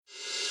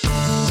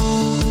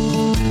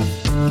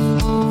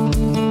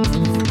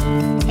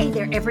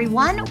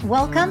everyone.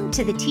 Welcome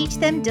to the Teach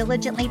Them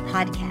Diligently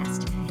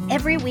podcast.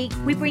 Every week,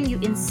 we bring you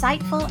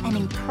insightful and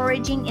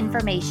encouraging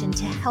information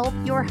to help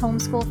your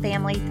homeschool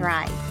family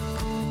thrive.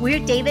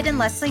 We're David and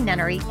Leslie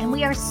Nunnery, and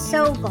we are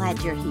so glad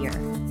you're here.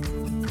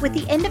 With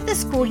the end of the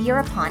school year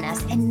upon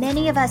us, and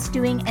many of us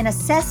doing an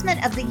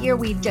assessment of the year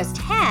we've just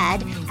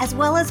had, as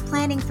well as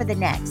planning for the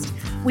next,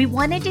 we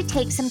wanted to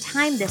take some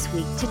time this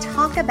week to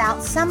talk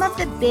about some of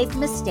the big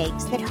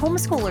mistakes that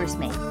homeschoolers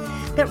make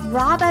that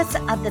rob us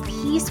of the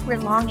peace we're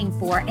longing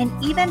for and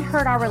even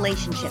hurt our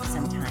relationships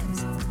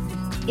sometimes.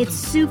 It's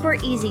super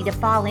easy to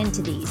fall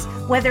into these,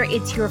 whether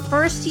it's your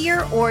first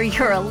year or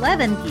your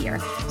 11th year.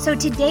 So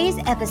today's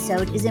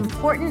episode is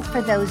important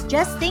for those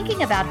just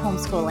thinking about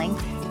homeschooling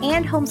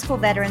and homeschool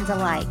veterans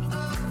alike.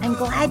 I'm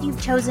glad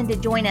you've chosen to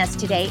join us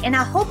today, and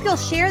I hope you'll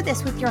share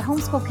this with your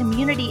homeschool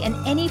community and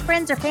any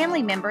friends or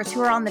family members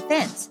who are on the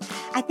fence.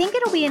 I think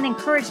it'll be an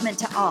encouragement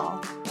to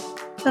all.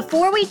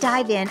 Before we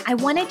dive in, I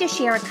wanted to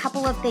share a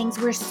couple of things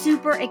we're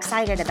super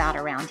excited about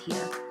around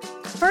here.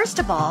 First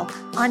of all,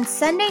 on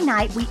Sunday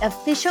night, we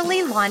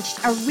officially launched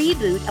a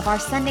reboot of our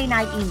Sunday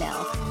night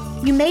email.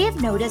 You may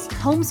have noticed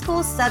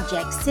homeschool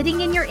subjects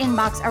sitting in your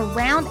inbox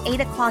around 8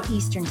 o'clock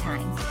Eastern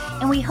Time,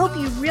 and we hope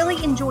you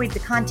really enjoyed the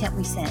content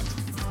we sent.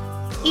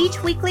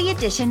 Each weekly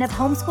edition of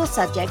Homeschool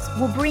Subjects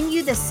will bring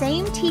you the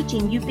same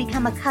teaching you've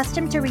become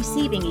accustomed to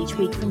receiving each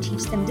week from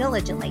Teach Them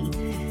Diligently,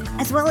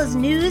 as well as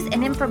news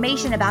and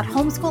information about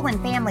homeschool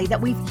and family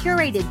that we've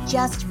curated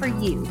just for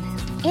you,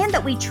 and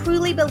that we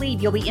truly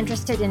believe you'll be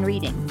interested in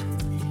reading.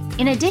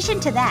 In addition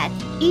to that,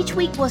 each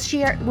week we'll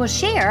share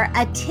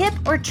a tip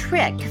or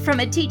trick from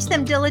a Teach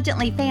Them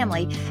Diligently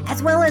family,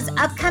 as well as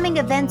upcoming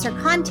events or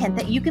content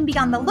that you can be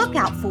on the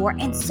lookout for,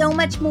 and so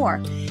much more.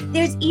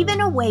 There's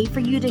even a way for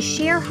you to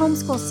share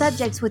homeschool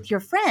subjects with your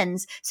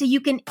friends so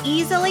you can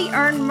easily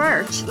earn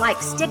merch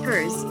like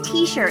stickers,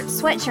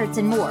 t-shirts, sweatshirts,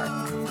 and more.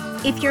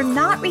 If you're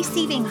not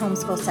receiving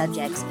homeschool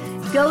subjects,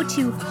 go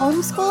to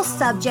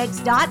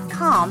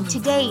homeschoolsubjects.com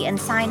today and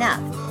sign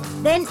up.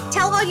 Then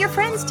tell all your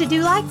friends to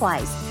do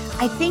likewise.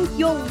 I think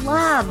you'll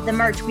love the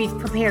merch we've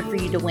prepared for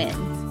you to win.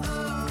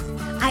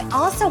 I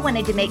also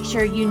wanted to make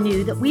sure you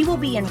knew that we will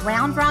be in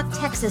Round Rock,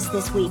 Texas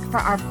this week for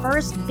our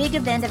first big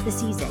event of the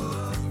season.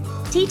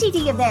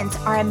 TTD events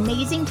are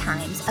amazing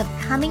times of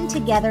coming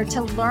together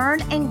to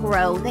learn and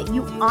grow that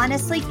you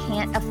honestly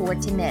can't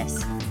afford to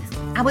miss.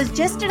 I was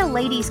just at a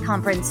ladies'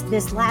 conference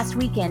this last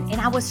weekend,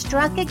 and I was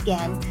struck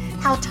again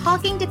how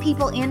talking to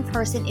people in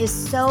person is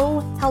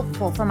so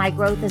helpful for my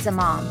growth as a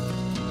mom.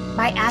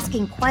 By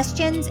asking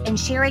questions and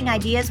sharing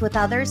ideas with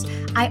others,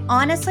 I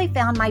honestly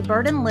found my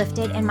burden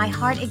lifted and my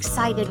heart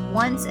excited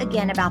once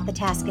again about the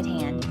task at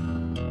hand.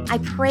 I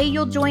pray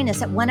you'll join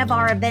us at one of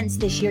our events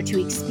this year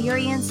to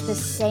experience the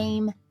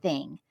same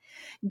thing.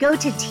 Go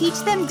to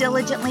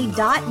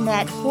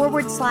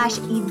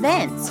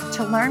teachthemdiligently.net/events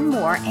to learn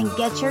more and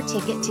get your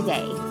ticket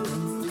today.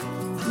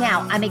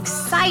 Now, I'm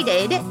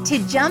excited to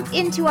jump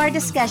into our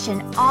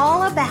discussion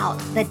all about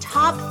the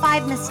top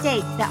 5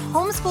 mistakes that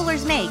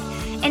homeschoolers make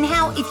and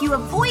how, if you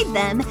avoid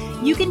them,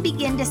 you can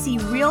begin to see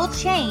real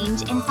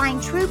change and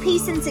find true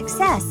peace and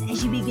success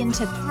as you begin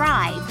to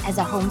thrive as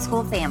a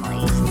homeschool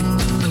family.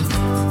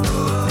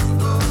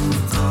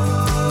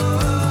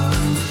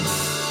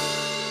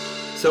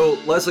 So,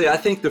 Leslie, I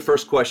think the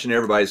first question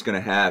everybody's going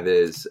to have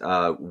is,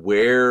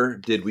 where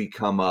did we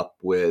come up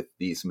with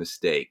these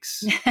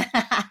mistakes?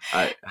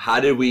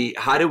 How did we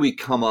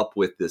come up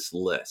with this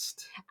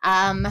list?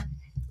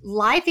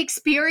 Life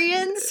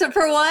experience,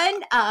 for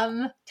one.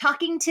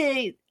 Talking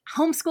to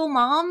homeschool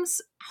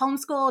moms,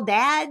 homeschool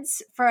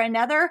dads, for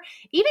another.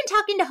 Even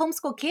talking to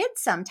homeschool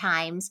kids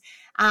sometimes.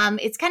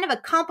 It's kind of a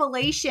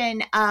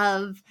compilation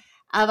of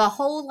a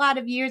whole lot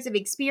of years of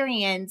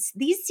experience.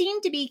 These seem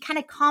to be kind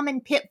of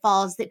common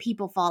pitfalls that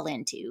people fall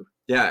into.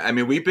 Yeah, I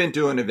mean, we've been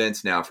doing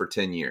events now for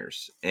 10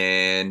 years.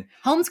 And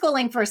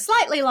homeschooling for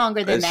slightly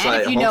longer than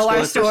that, if you know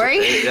our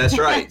story. That's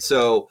right.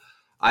 So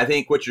I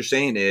think what you're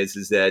saying is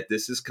that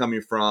this is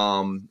coming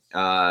from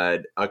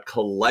a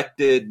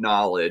collected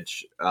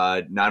knowledge,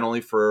 not only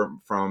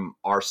from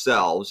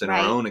ourselves and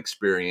our own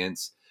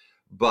experience,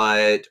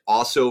 but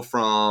also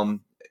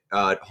from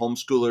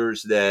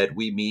homeschoolers that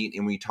we meet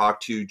and we talk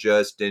to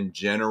just in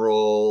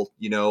general,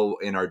 in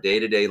our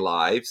day-to-day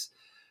lives,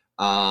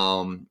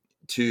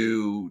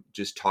 to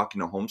just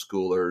talking to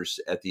homeschoolers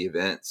at the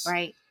events.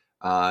 Right.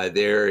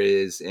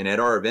 And at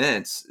our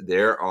events,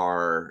 there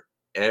are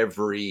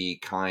every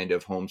kind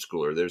of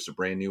homeschooler. There's a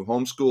brand new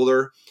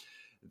homeschooler.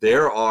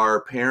 There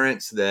are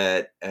parents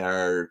that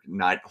are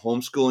not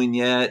homeschooling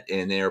yet,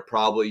 and they're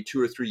probably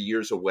 2 or 3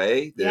 years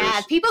away.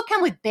 People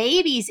come with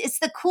babies. It's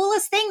the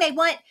coolest thing.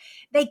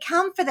 They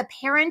come for the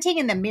parenting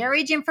and the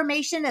marriage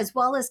information, as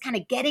well as kind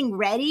of getting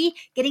ready,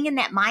 getting in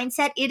that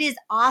mindset. It is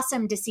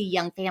awesome to see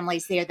young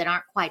families there that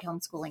aren't quite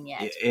homeschooling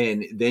yet.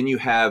 And then you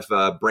have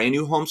brand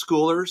new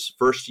homeschoolers,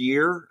 first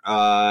year,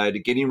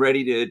 getting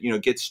ready to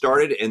get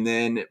started. And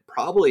then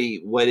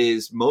probably what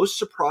is most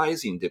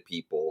surprising to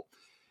people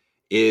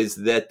is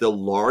that the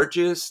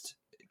largest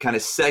kind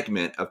of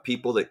segment of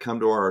people that come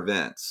to our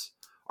events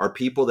are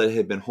people that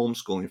have been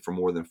homeschooling for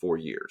more than 4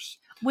 years.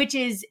 Which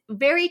is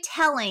very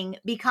telling,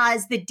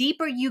 because the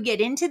deeper you get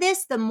into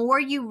this, the more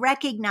you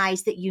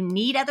recognize that you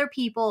need other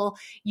people,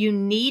 you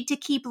need to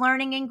keep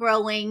learning and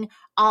growing,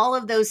 all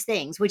of those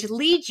things, which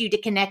leads you to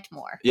connect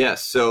more.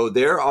 Yes. So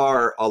there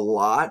are a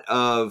lot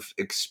of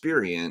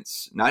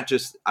experience, not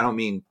just, I don't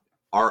mean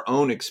our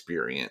own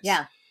experience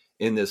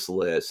in this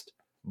list,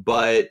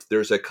 but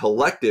there's a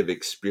collective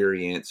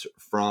experience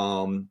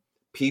from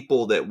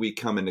people that we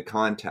come into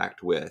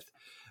contact with.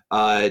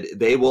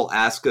 They will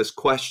ask us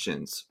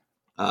questions.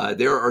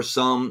 There are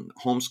some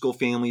homeschool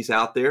families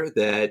out there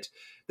that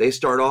they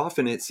start off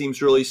and it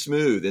seems really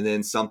smooth, and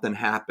then something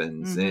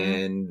happens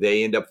and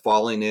they end up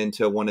falling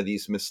into one of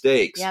these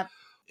mistakes. Yep.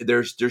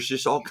 There's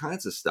just all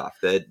kinds of stuff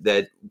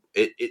that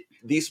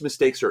these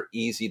mistakes are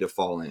easy to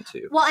fall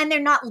into. Well, and they're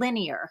not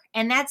linear.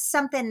 And that's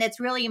something that's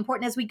really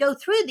important as we go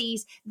through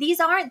these. These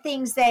aren't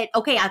things that,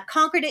 okay, I've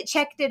conquered it,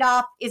 checked it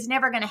off, it's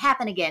never going to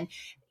happen again.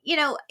 You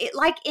know,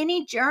 like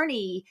any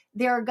journey,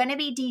 there are going to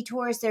be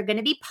detours, there are going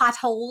to be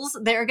potholes,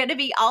 there are going to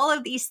be all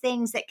of these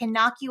things that can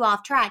knock you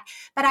off track.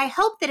 But I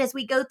hope that as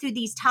we go through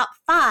these top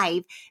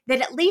 5,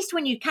 that at least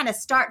when you kind of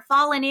start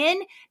falling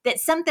in, that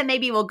something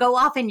maybe will go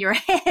off in your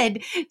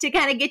head to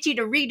kind of get you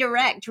to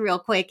redirect real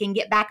quick and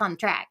get back on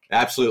track.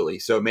 Absolutely.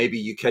 So maybe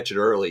you catch it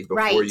early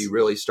before you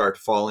really start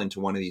to fall into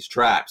one of these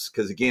traps.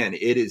 Because again,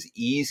 it is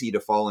easy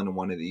to fall into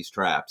one of these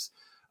traps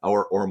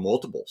or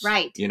multiples,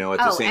 right? You know, at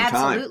the same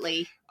time.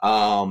 Absolutely.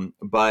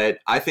 But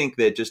I think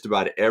that just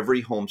about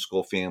every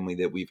homeschool family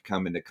that we've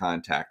come into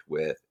contact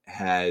with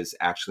has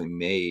actually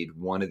made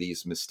one of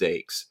these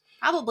mistakes.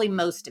 Probably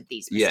most of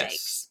these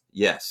mistakes.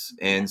 Yes.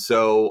 And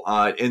so,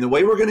 and the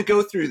way we're going to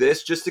go through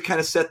this, just to kind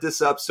of set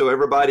this up so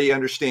everybody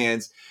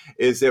understands,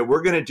 is that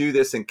we're going to do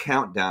this in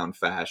countdown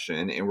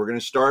fashion. And we're going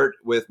to start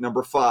with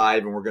number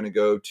 5 and we're going to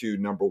go to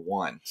number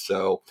 1.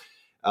 So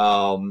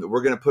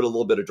we're going to put a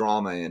little bit of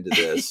drama into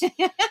this.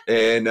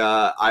 And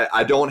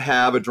I don't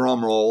have a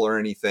drum roll or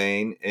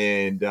anything.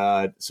 And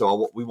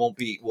so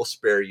we'll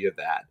spare you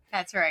that.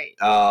 That's right.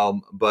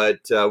 But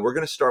we're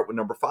going to start with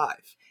number 5.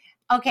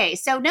 Okay,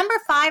 so number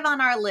 5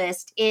 on our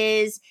list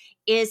is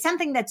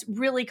something that's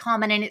really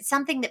common, and it's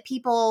something that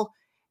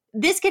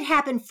this could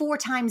happen 4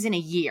 times in a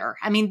year.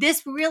 I mean,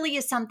 this really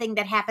is something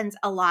that happens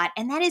a lot,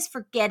 and that is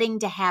forgetting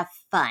to have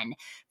fun,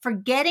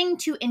 forgetting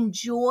to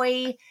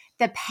enjoy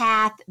the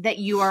path that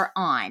you are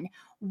on.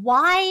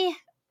 Why?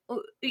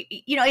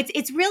 You know,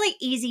 it's really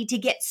easy to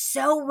get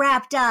so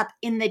wrapped up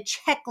in the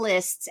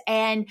checklists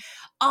and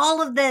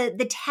all of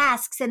the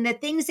tasks and the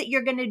things that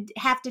you're going to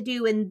have to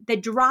do and the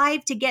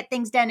drive to get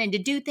things done and to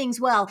do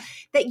things well,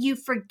 that you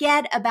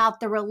forget about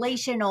the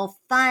relational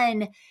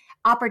fun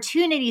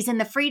opportunities and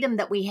the freedom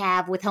that we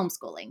have with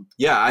homeschooling.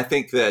 Yeah, I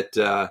think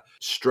that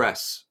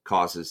stress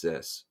causes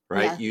this,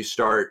 right? Yeah. You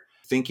start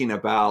thinking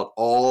about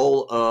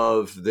all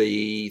of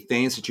the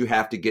things that you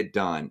have to get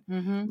done,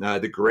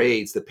 the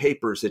grades, the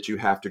papers that you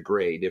have to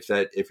grade,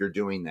 if you're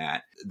doing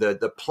that,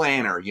 the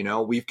planner, you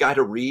know, we've got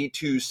to read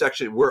 2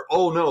 sections,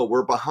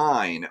 we're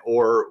behind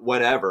or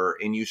whatever,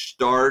 and you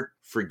start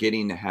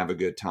forgetting to have a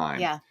good time.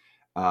 Yeah.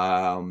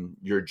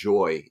 Your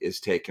joy is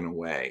taken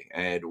away.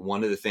 And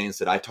one of the things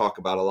that I talk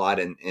about a lot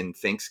in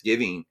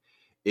Thanksgiving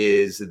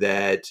is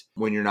that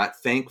when you're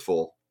not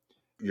thankful,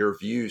 your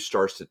view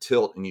starts to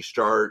tilt and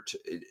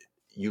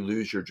you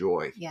lose your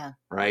joy. Yeah.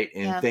 Right.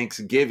 And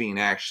Thanksgiving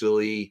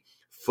actually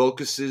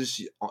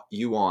focuses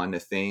you on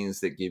the things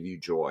that give you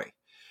joy.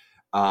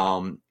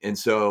 And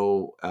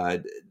so,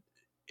 and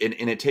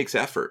it takes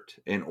effort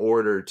in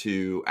order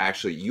to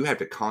actually, you have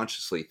to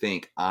consciously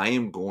think, I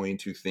am going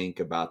to think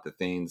about the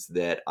things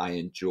that I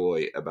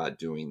enjoy about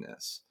doing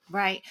this.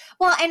 Right.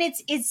 Well, and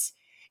it's,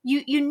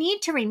 you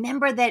need to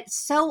remember that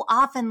so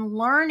often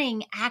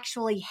learning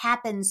actually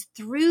happens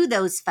through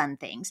those fun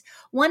things.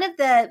 One of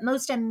the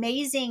most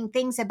amazing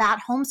things about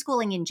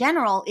homeschooling in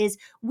general is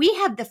we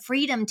have the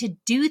freedom to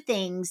do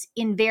things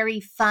in very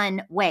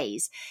fun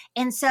ways.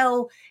 And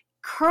so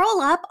curl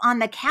up on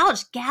the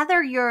couch,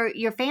 gather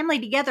your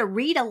family together,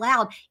 read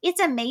aloud. It's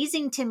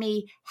amazing to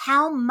me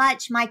how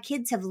much my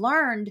kids have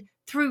learned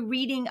through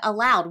reading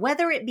aloud,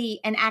 whether it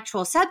be an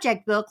actual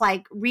subject book,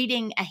 like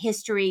reading a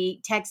history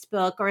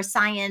textbook or a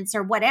science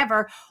or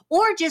whatever,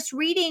 or just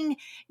reading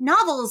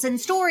novels and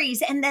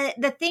stories and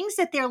the things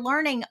that they're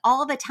learning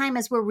all the time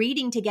as we're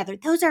reading together.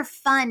 Those are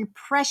fun,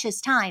 precious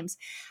times.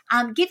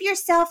 Give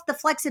yourself the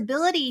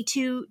flexibility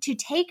to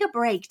take a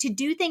break, to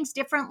do things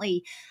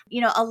differently.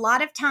 You know, a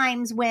lot of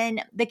times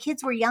when the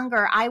kids were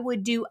younger, I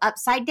would do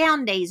upside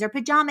down days or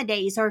pajama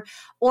days, or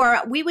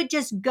we would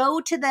just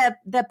go to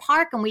the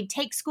park and we'd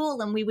take school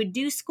and we would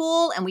do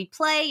school and we'd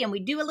play and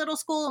we'd do a little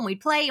school and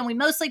we'd play and we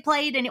mostly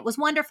played and it was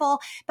wonderful,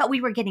 but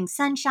we were getting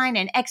sunshine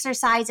and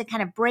exercise and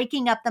kind of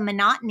breaking up the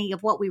monotony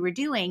of what we were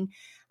doing.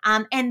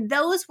 And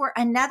those were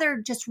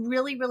another just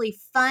really, really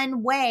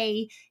fun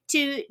way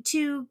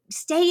to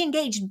stay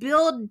engaged,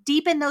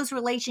 deepen those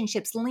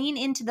relationships, lean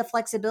into the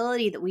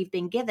flexibility that we've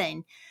been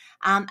given.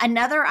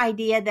 Another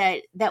idea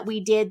that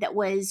we did that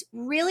was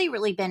really,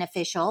 really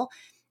beneficial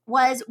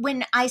was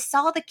when I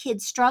saw the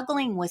kids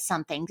struggling with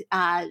something,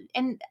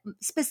 and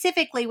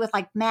specifically with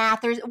like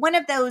math, or one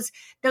of those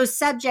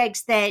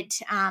subjects that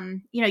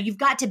you've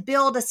got to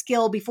build a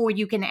skill before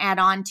you can add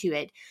on to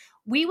it.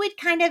 We would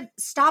kind of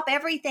stop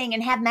everything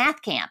and have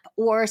math camp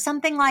or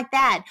something like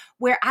that,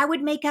 where I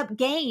would make up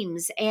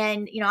games.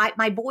 And,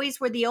 my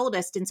boys were the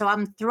oldest. And so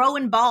I'm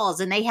throwing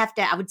balls and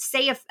I would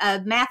say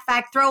a math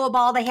fact, throw a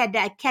ball, they had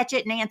to catch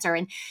it and answer,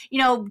 and,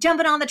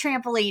 jumping on the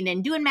trampoline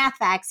and doing math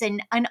facts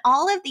and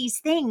all of these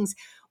things.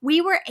 We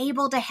were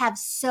able to have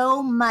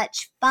so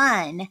much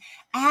fun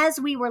as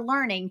we were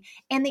learning.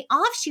 And the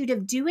offshoot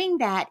of doing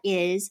that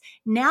is,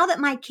 now that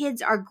my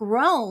kids are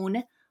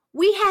grown,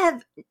 we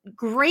have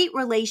great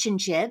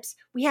relationships.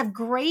 We have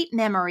great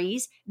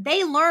memories.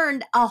 They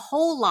learned a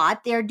whole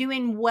lot. They're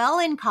doing well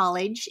in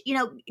college.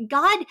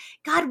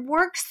 God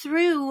works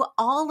through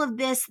all of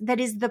this. That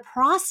is the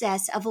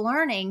process of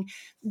learning.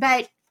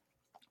 But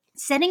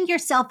setting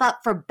yourself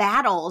up for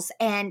battles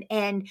and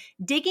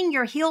digging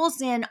your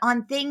heels in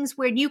on things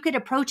where you could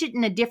approach it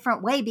in a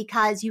different way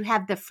because you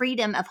have the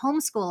freedom of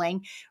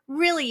homeschooling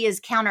really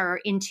is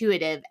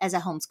counterintuitive as a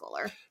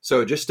homeschooler.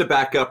 So just to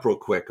back up real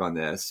quick on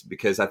this,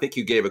 because I think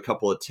you gave a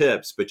couple of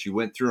tips, but you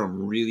went through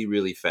them really,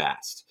 really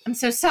fast. I'm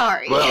so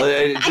sorry. Well,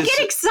 I get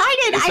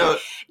excited.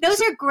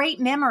 Those are great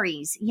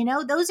memories.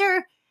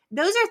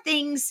 Those are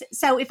things.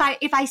 So if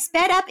I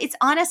sped up, it's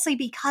honestly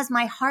because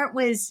my heart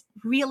was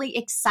really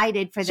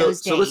excited for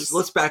those days. So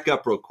let's back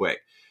up real quick.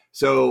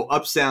 So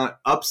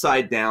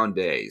upside down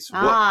days.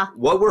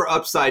 What were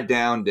upside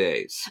down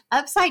days?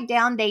 Upside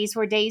down days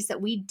were days that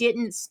we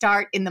didn't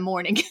start in the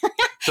morning.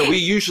 So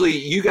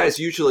you guys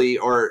usually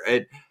are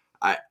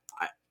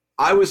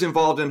I was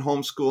involved in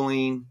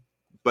homeschooling,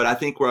 but I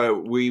think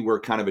we were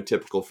kind of a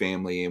typical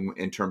family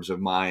in terms of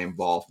my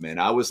involvement.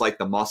 I was like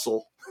the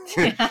muscle,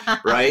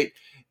 right?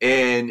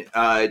 And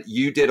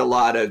you did a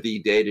lot of the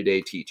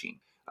day-to-day teaching.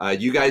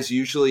 You guys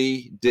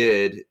usually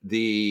did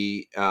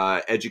the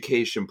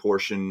education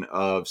portion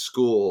of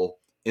school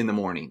in the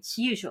mornings.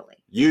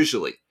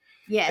 Usually.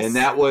 Yes. And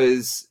that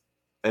was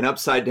an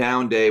upside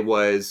down day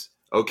was,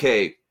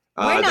 okay.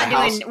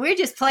 We're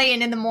just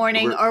playing in the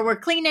morning, or we're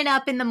cleaning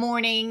up in the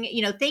morning.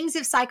 Things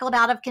have cycled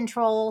out of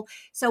control.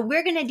 So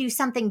we're going to do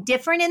something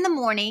different in the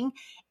morning.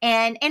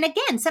 And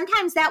again,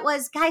 sometimes that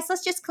was, guys,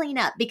 let's just clean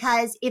up,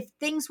 because if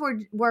things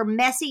were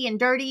messy and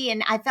dirty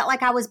and I felt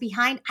like I was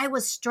behind, I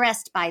was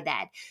stressed by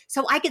that.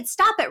 So I could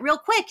stop it real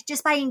quick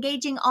just by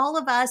engaging all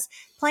of us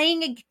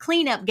playing a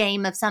cleanup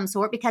game of some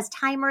sort, because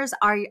timers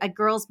are a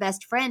girl's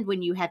best friend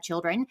when you have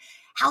children.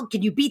 How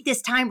can you beat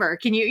this timer?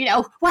 Can you,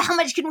 how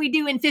much can we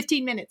do in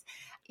 15 minutes?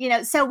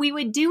 So we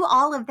would do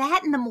all of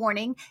that in the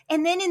morning.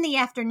 And then in the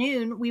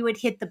afternoon, we would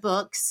hit the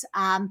books.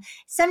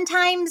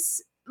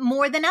 Sometimes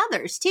more than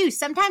others too.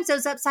 Sometimes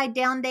those upside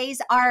down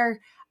days our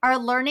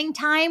learning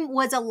time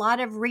was a lot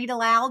of read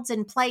alouds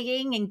and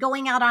playing and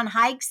going out on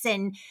hikes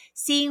and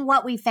seeing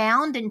what we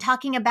found and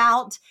talking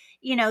about,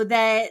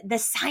 the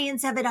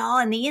science of it all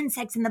and the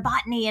insects and the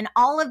botany and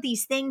all of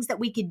these things that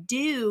we could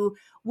do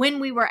when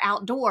we were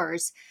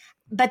outdoors.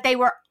 But they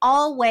were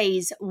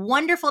always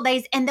wonderful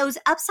days. And those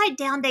upside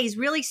down days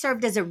really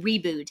served as a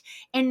reboot.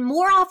 And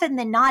more often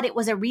than not, it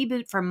was a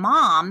reboot for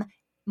mom,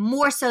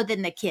 more so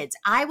than the kids.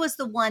 I was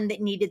the one that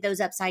needed those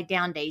upside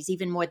down days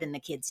even more than the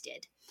kids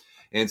did.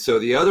 And so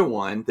the other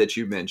one that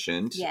you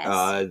mentioned, yes,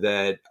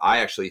 that I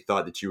actually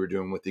thought that you were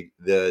doing with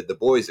the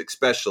boys,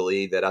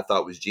 especially, that I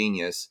thought was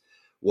genius,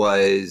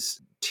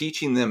 was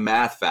teaching them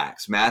math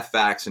facts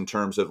in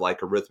terms of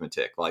like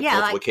arithmetic, like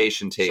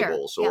multiplication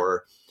tables, sure,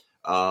 or,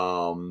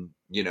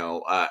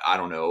 I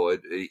don't know,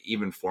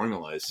 even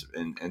formulas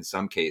in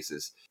some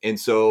cases. And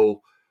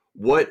so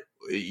what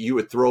you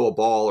would throw a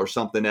ball or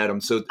something at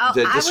them. So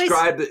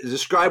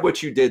describe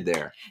what you did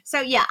there. So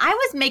yeah, I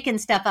was making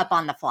stuff up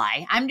on the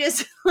fly.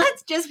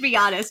 Let's just be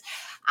honest.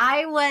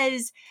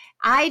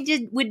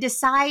 Would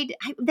decide,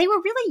 they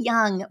were really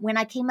young when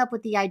I came up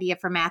with the idea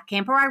for math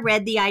camp, or I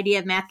read the idea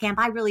of math camp.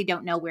 I really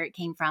don't know where it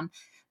came from.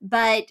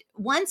 But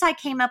once I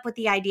came up with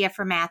the idea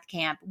for math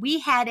camp, we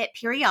had it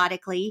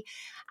periodically,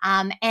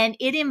 and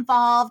it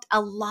involved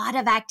a lot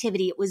of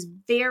activity. It was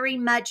very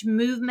much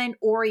movement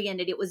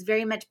oriented. It was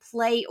very much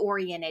play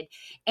oriented.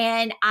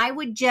 And I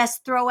would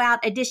just throw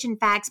out addition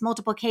facts,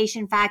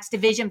 multiplication facts,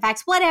 division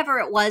facts, whatever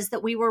it was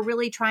that we were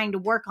really trying to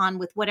work on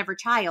with whatever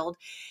child.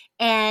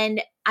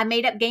 And I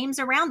made up games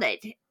around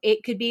it.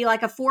 It could be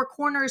like a four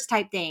corners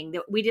type thing.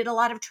 We did a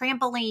lot of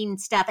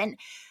trampoline stuff. And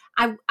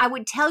I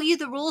would tell you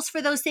the rules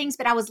for those things,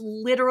 but I was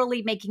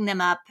literally making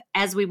them up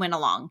as we went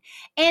along.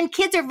 And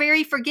kids are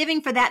very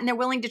forgiving for that, and they're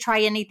willing to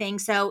try anything.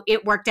 So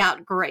it worked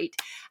out great.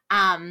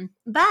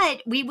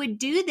 But we would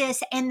do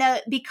this, and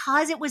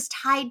because it was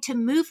tied to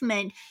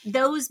movement,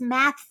 those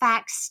math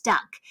facts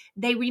stuck.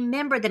 They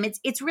remember them.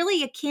 It's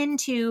really akin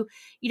to,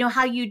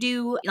 how you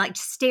do like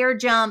stair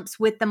jumps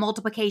with the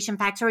multiplication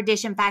facts or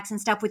addition facts and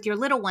stuff with your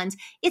little ones.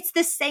 It's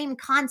the same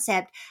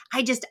concept.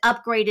 I just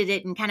upgraded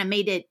it and kind of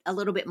made it a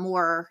little bit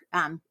more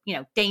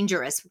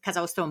dangerous because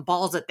I was throwing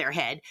balls at their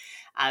head.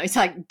 It's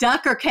like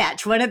duck or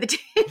catch, one of the two.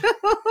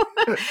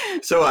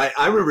 So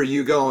I remember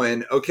you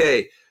going,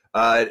 okay,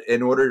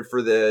 in order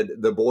for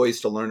the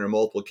boys to learn their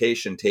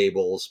multiplication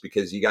tables,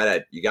 because you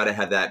gotta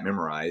have that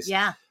memorized.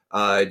 Yeah.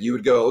 You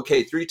would go,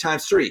 okay, 3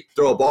 times 3,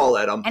 throw a ball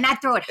at them. And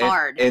I'd throw it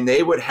hard. And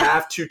they would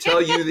have to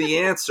tell you the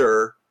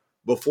answer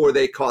before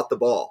they caught the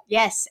ball.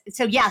 Yes.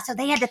 So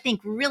they had to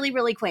think really,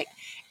 really quick.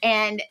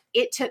 And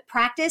it took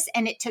practice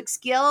and it took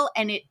skill,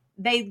 and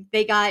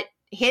they got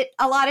hit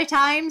a lot of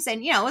times.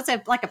 And,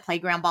 it's like a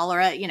playground ball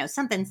or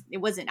something. It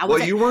wasn't.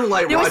 You weren't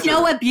like there Roger. was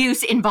no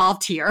abuse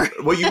involved here.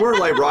 Well, you weren't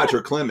like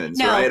Roger Clemens,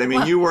 No, right? I mean,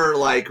 well, you weren't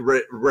like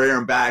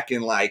rearing back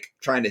and like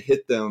trying to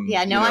hit them.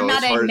 Yeah, no, I'm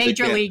not a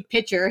major league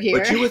pitcher here.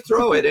 But you would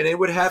throw it and it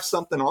would have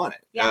something on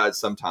it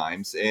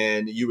sometimes.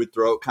 And you would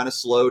throw it kind of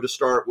slow to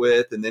start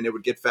with, and then it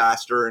would get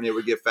faster and it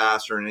would get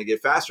faster and it would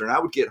get faster. And I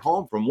would get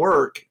home from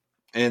work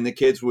and the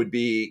kids would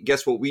be,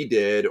 guess what we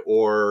did?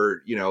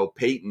 Or,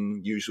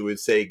 Peyton usually would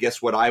say,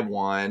 guess what I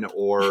won?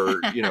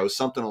 Or,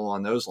 something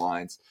along those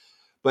lines.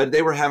 But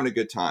they were having a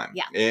good time.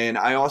 Yeah. And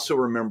I also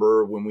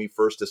remember when we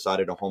first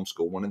decided to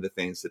homeschool, one of the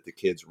things that the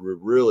kids were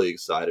really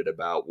excited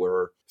about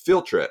were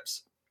field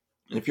trips.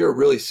 And if you're a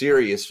really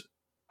serious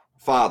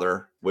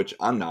father, which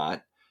I'm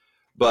not,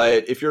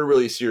 but if you're a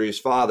really serious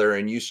father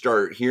and you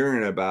start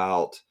hearing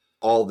about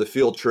all the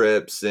field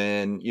trips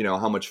and,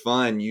 how much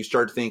fun, you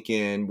start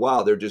thinking,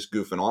 wow, they're just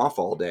goofing off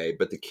all day.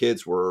 But the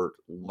kids were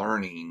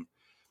learning.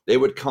 They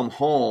would come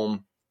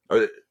home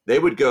or they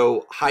would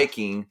go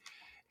hiking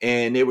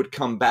and they would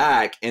come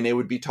back and they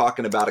would be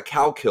talking about a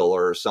cow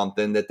killer or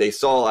something that they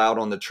saw out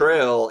on the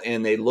trail,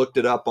 and they looked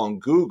it up on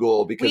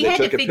Google because they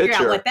took a picture. We had to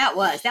figure out what that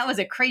was. That was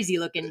a crazy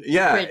looking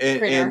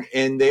critter.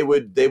 And they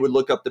would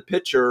look up the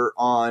picture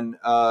on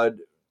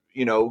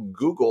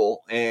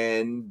Google,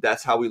 and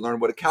that's how we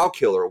learned what a cow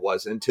killer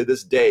was. And to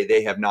this day,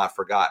 they have not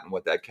forgotten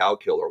what that cow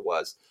killer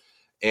was.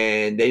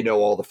 And they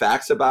know all the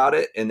facts about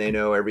it, and they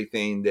know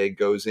everything that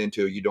goes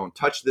into, you don't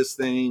touch this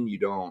thing, you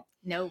don't.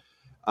 No.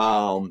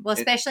 Well,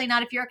 especially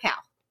not if you're a cow.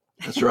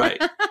 That's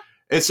right.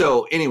 And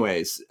so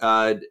anyways,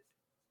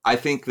 I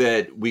think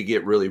that we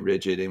get really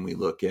rigid and we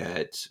look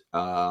at,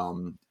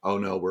 oh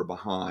no, we're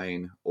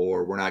behind,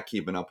 or we're not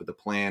keeping up with the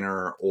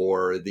planner,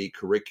 or the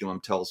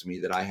curriculum tells me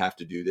that I have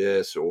to do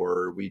this,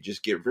 or we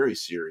just get very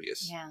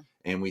serious. Yeah.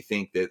 And we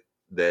think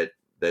that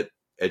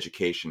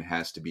education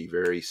has to be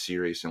very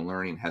serious and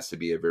learning has to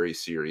be a very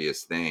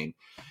serious thing.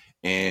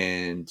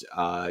 And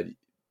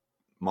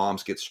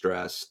moms get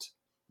stressed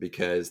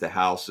because the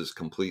house is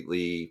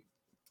completely,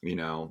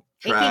 trashed.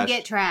 It can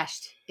get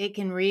trashed. It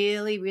can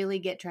really, really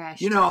get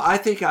trashed. I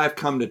think I've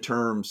come to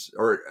terms,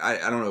 or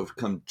I don't know if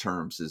come to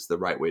terms is the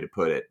right way to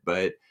put it,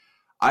 but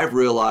I've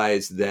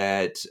realized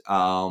that,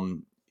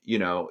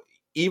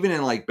 even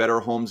in like Better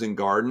Homes and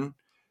Garden,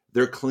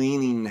 they're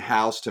cleaning the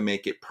house to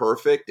make it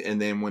perfect. And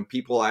then when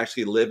people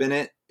actually live in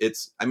it,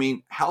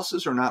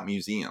 houses are not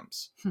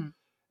museums.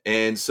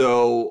 And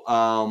so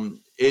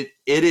it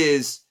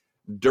is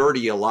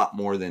dirty a lot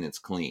more than it's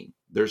clean.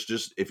 There's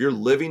just, if you're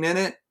living in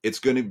it, it's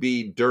going to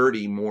be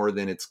dirty more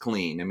than it's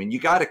clean. You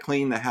got to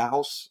clean the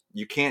house.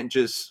 You can't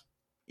just,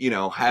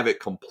 have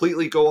it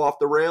completely go off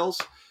the rails,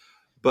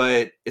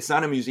 but it's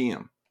not a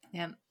museum.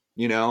 Yeah.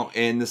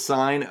 And the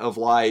sign of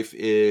life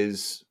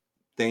is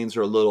things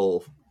are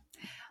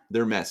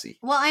they're messy.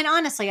 Well, and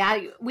honestly,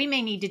 we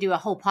may need to do a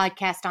whole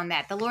podcast on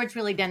that. The Lord's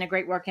really done a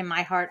great work in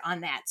my heart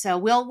on that. So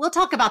we'll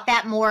talk about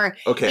that more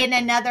in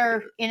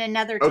another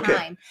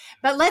time.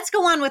 But let's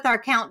go on with our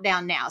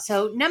countdown now.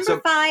 So number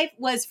 5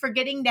 was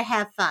forgetting to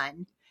have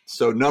fun.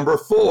 So number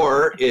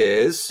 4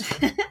 is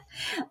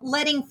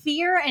letting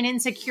fear and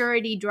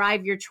insecurity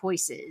drive your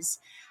choices.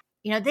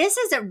 This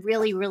is a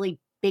really, really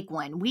big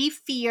one. We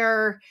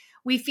fear,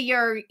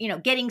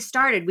 getting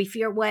started. We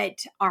fear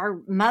what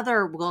our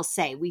mother will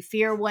say. We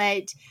fear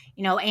what,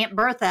 Aunt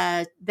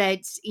Bertha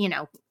that's,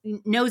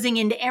 nosing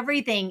into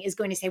everything is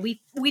going to say. We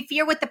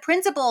fear what the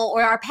principal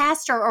or our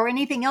pastor or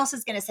anything else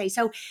is going to say.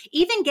 So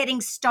even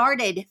getting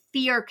started,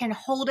 fear can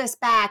hold us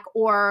back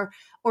or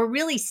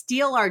really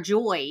steal our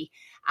joy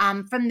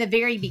from the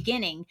very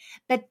beginning.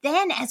 But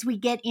then as we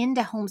get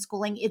into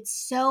homeschooling, it's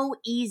so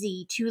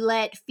easy to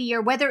let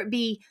fear, whether it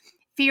be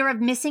fear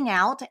of missing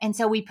out. And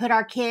so we put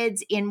our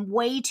kids in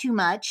way too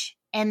much,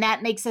 and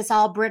that makes us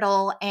all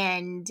brittle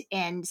and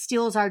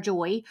steals our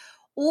joy.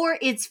 Or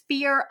it's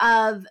fear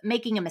of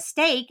making a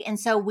mistake. And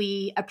so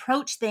we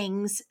approach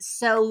things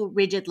so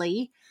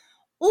rigidly.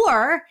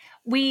 Or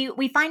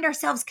we find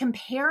ourselves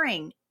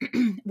comparing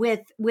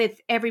with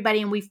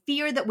everybody, and we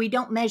fear that we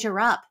don't measure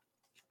up.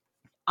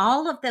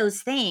 All of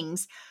those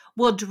things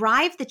will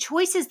drive the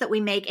choices that we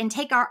make and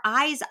take our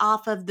eyes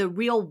off of the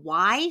real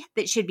why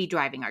that should be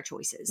driving our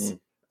choices.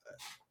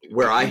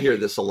 Where I hear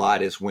this a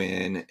lot is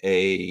when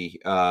a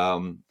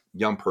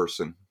young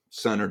person,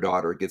 son or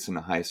daughter, gets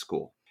into high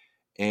school.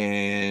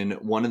 And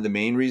one of the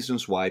main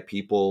reasons why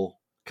people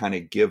kind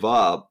of give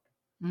up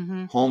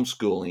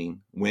homeschooling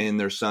when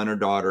their son or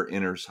daughter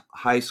enters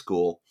high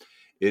school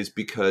is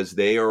because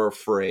they are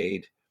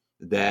afraid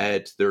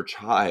that their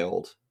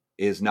child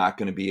is not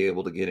going to be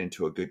able to get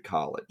into a good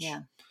college.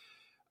 Yeah.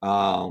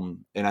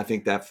 And I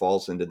think that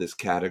falls into this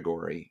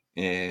category.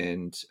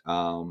 And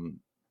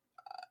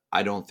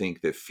I don't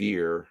think that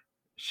fear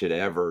should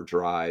ever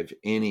drive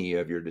any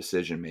of your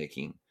decision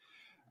making.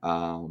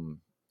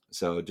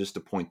 So just to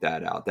point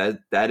that out,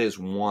 that is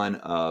one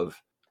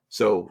of,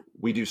 so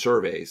we do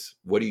surveys.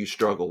 What do you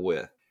struggle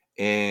with?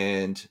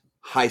 And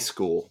high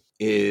school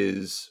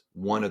is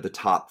one of the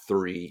top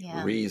 3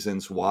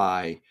 reasons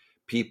why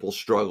people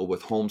struggle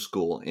with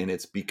homeschool. And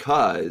it's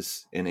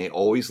because, and they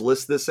always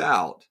list this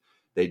out,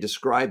 they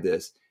describe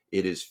this,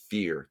 it is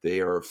fear.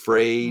 They are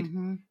afraid.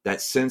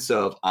 That sense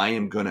of I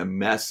am going to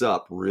mess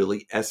up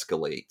really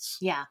escalates.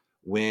 Yeah.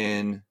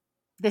 When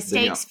the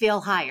stakes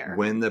feel higher.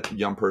 When the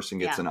young person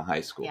gets into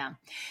high school. Yeah.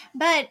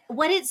 But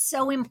what is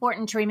so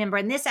important to remember,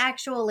 and this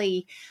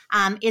actually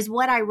is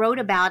what I wrote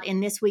about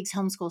in this week's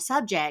homeschool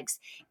subjects,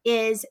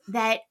 is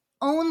that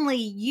only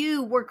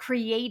you were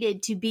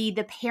created to be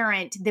the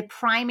parent, the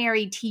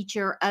primary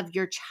teacher of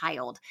your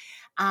child.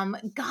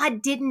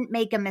 God didn't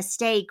make a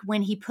mistake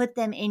when he put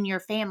them in your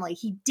family.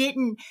 He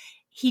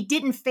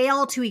didn't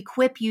fail to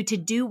equip you to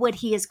do what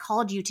he has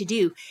called you to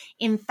do.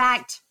 In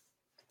fact,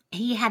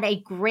 he had a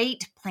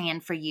great plan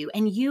for you,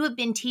 and you have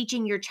been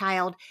teaching your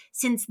child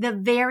since the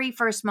very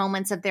first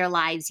moments of their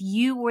lives.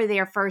 You were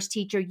their first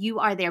teacher. You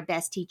are their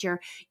best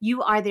teacher.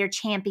 You are their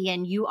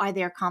champion. You are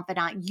their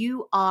confidant.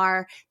 You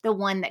are the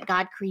one that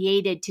God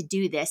created to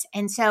do this.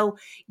 And so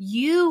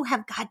you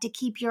have got to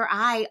keep your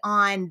eye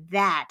on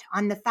that,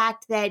 on the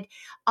fact that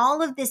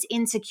all of this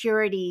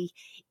insecurity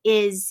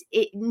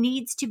it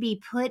needs to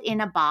be put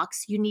in a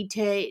box. You need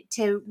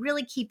to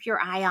really keep your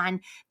eye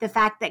on the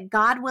fact that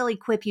God will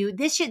equip you.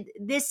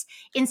 This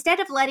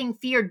instead of letting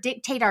fear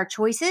dictate our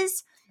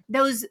choices,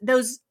 those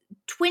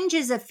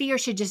twinges of fear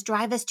should just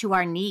drive us to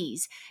our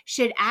knees,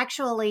 should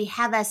actually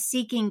have us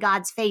seeking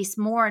God's face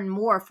more and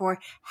more for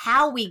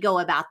how we go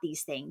about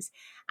these things.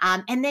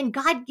 And then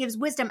God gives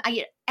wisdom.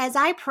 As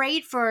I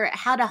prayed for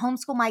how to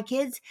homeschool my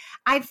kids,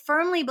 I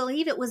firmly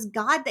believe it was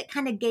God that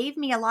kind of gave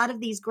me a lot of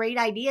these great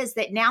ideas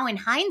that now in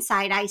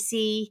hindsight, I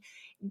see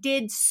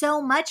did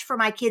so much for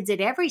my kids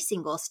at every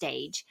single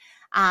stage.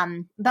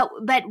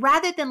 But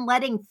rather than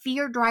letting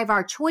fear drive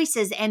our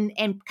choices and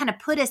kind of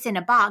put us in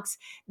a box,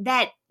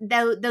 that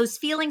those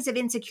feelings of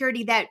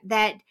insecurity,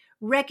 that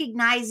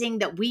recognizing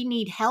that we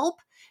need help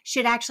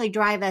should actually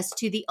drive us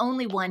to the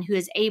only one who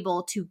is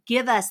able to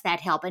give us that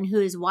help and who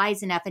is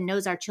wise enough and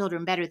knows our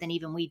children better than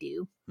even we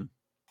do.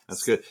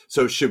 That's good.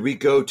 So should we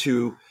go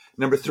to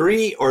number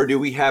 3, or do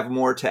we have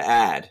more to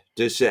add?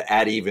 Just to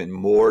add even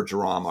more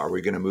drama, are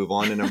we going to move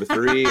on to number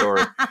 3, or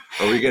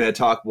are we going to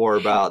talk more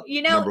about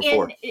number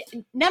 4?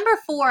 Number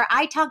 4,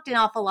 I talked an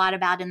awful lot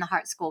about in the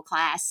Heart School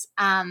class.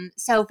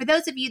 So for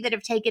those of you that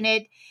have taken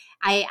it,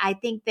 I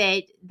think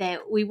that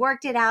we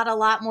worked it out a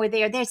lot more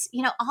there. There's,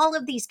 all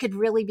of these could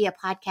really be a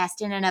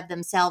podcast in and of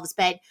themselves,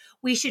 but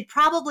we should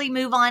probably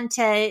move on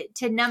to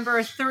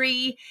number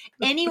 3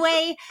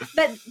 anyway.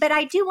 But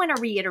I do want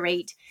to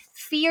reiterate,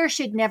 fear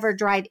should never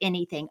drive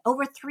anything.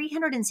 Over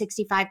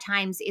 365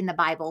 times in the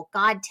Bible,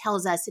 God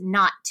tells us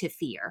not to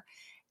fear.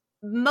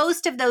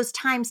 Most of those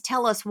times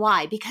tell us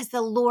why, because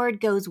the Lord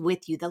goes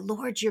with you. The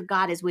Lord your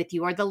God is with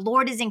you, or the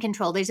Lord is in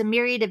control. There's a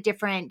myriad of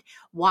different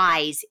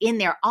whys in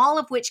there, all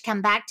of which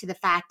come back to the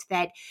fact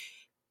that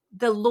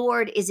the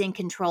Lord is in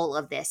control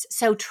of this.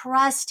 So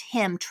trust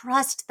him,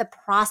 trust the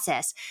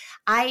process.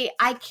 I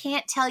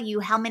can't tell you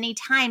how many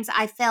times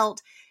I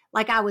felt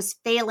like I was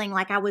failing,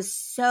 like I was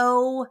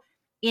so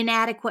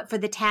inadequate for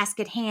the task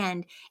at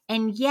hand.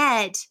 And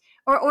yet,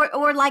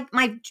 or like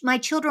my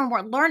children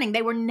weren't learning.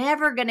 They were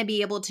never going to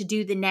be able to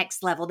do the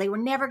next level. They were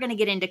never going to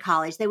get into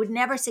college. They would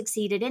never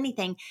succeed at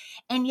anything.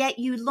 And yet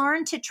you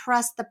learn to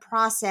trust the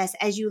process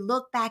as you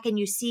look back and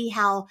you see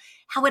how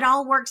it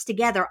all works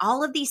together.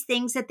 All of these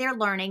things that they're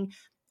learning,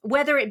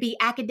 whether it be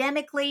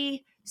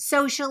academically,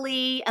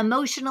 socially,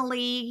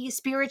 emotionally,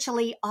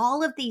 spiritually,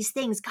 all of these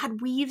things,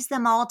 God weaves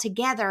them all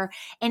together.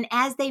 And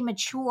as they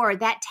mature,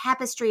 that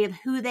tapestry of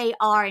who they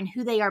are and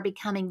who they are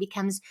becoming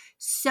becomes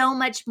so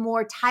much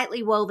more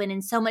tightly woven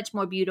and so much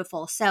more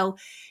beautiful. So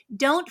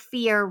don't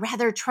fear,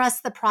 rather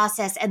trust the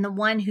process and the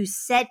one who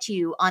set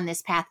you on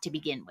this path to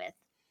begin with.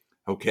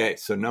 Okay,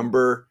 so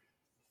number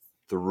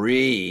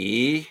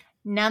 3.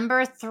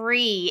 Number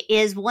 3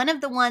 is one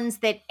of the ones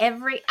that I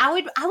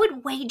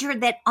would wager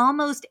that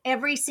almost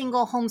every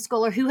single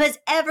homeschooler who has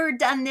ever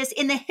done this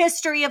in the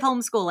history of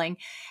homeschooling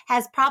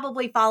has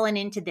probably fallen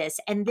into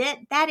this. And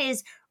that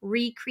is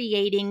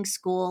recreating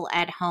school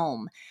at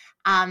home.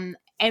 And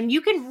you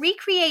can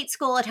recreate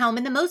school at home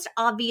in the most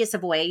obvious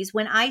of ways.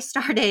 When I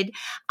started,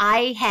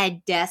 I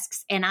had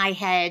desks and I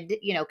had,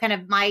 kind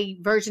of my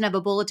version of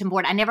a bulletin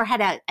board. I never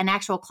had an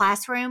actual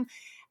classroom.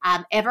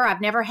 Ever.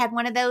 I've never had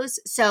one of those.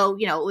 So,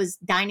 it was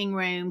dining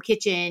room,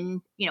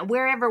 kitchen,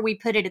 wherever we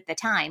put it at the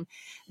time.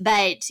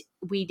 But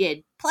we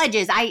did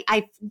pledges.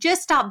 I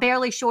just stopped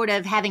barely short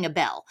of having a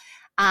bell.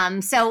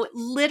 So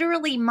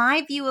literally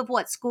my view of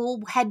what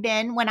school had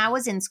been when I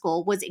was in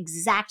school was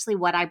exactly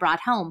what I brought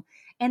home.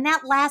 And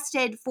that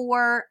lasted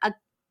for a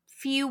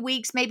few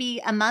weeks,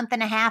 maybe a month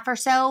and a half or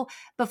so,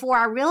 before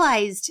I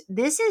realized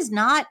this is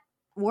not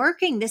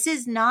working. This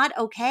is not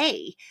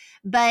okay.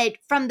 But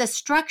from the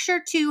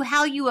structure to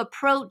how you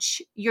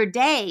approach your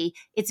day,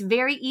 it's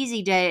very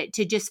easy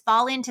to just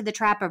fall into the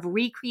trap of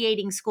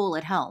recreating school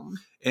at home.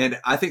 And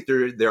I think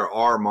there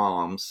are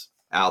moms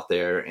out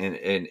there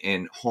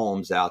and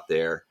homes out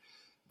there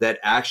that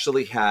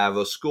actually have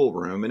a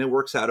schoolroom, and it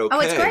works out okay. Oh,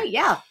 it's great.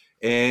 Yeah.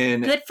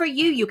 And good for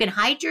you. You can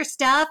hide your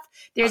stuff.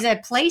 There's a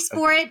place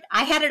for it.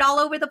 I had it all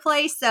over the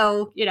place.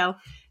 So,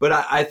 But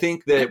I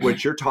think that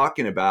what you're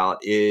talking about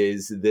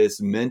is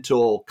this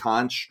mental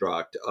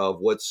construct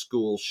of what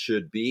school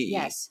should be.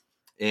 Yes.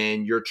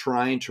 And you're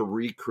trying to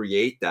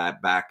recreate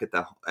that back at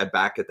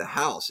the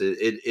house.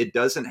 It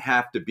doesn't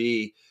have to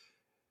be,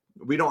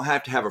 we don't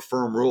have to have a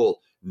firm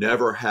rule,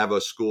 never have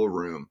a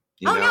schoolroom.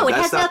 No, it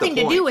has nothing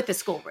to do with the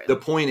schoolroom. The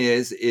point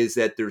is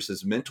that there's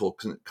this mental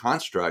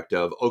construct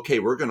of, okay,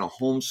 we're going to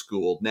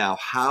homeschool. Now,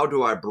 how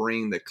do I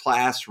bring the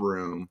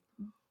classroom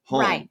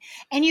home? Right.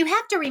 And you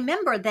have to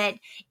remember that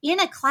in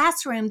a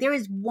classroom, there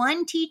is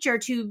one teacher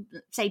to,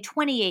 say,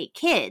 28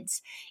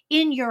 kids.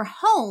 In your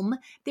home,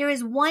 there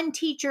is one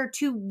teacher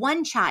to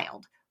one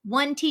child.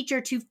 One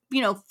teacher to,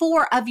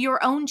 4 of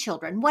your own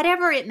children,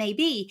 whatever it may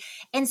be.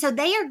 And so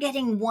they are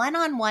getting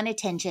one-on-one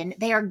attention.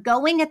 They are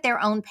going at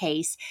their own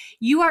pace.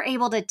 You are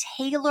able to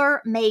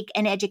tailor make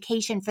an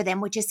education for them,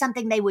 which is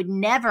something they would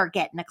never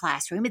get in a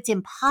classroom. It's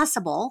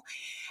impossible.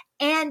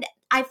 And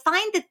I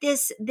find that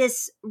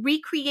this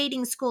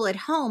recreating school at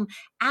home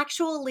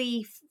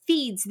actually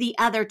feeds the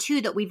other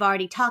two that we've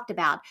already talked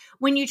about.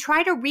 When you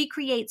try to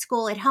recreate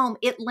school at home,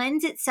 it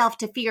lends itself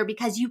to fear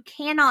because you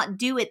cannot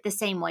do it the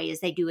same way as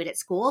they do it at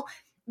school,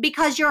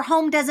 because your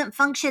home doesn't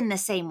function the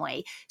same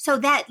way. So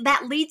that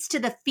leads to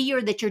the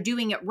fear that you're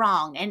doing it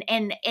wrong. And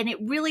it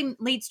really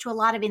leads to a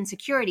lot of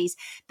insecurities,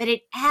 but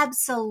it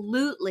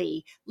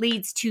absolutely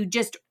leads to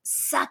just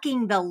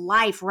sucking the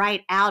life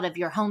right out of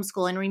your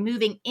homeschool and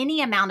removing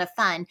any amount of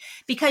fun,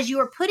 because you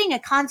are putting a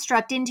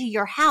construct into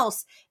your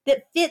house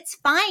that fits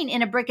fine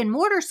in a brick and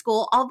mortar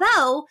school,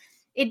 although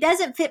it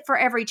doesn't fit for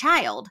every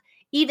child,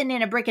 even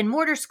in a brick and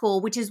mortar school,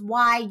 which is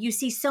why you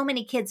see so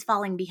many kids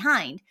falling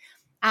behind.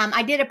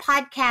 I did a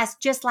podcast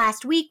just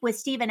last week with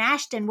Stephen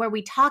Ashton where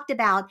we talked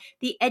about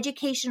the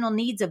educational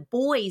needs of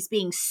boys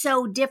being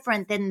so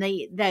different than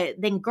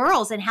than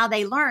girls and how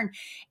they learn.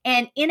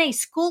 And in a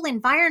school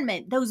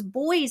environment, those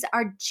boys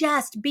are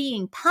just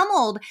being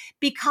pummeled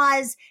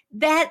because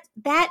that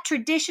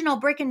traditional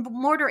brick and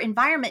mortar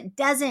environment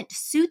doesn't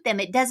suit them.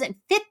 It doesn't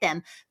fit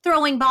them.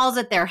 Throwing balls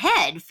at their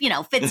head,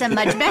 fits them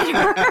much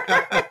better.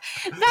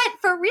 But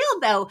for real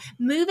though,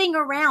 moving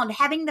around,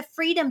 having the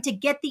freedom to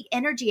get the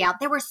energy out.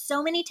 There were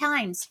so many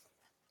times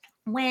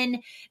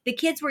when the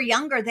kids were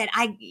younger that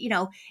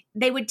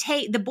they would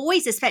take the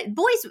boys,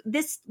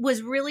 this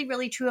was really,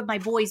 really true of my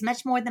boys,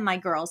 much more than my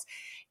girls.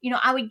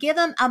 I would give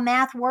them a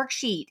math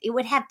worksheet. It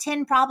would have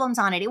 10 problems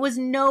on it. It was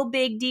no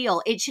big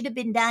deal. It should have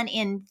been done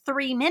in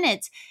 3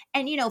 minutes.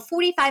 And,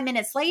 45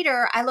 minutes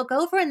later, I look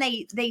over and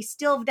they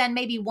still have done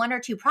maybe 1 or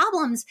 2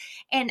 problems.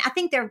 And I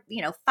think they're,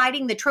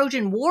 fighting the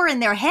Trojan War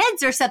in their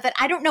heads or something.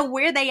 I don't know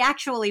where they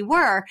actually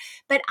were,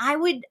 but I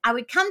would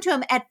come to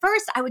them. At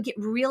first, I would get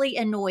really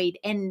annoyed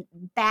and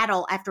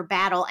battle after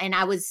battle. And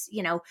I was,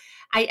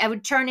 I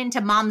would turn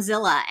into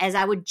Momzilla as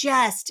I would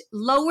just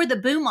lower the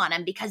boom on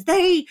them because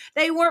they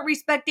weren't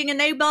respecting and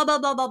they blah, blah,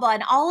 blah, blah, blah.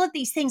 And all of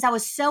these things, I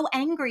was so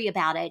angry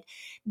about it.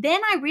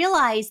 Then I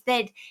realized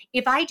that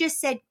if I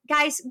just said,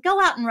 guys, go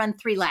out and run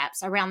 3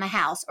 laps around the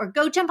house, or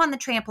go jump on the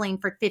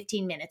trampoline for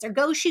 15 minutes, or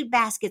go shoot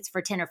baskets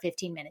for 10 or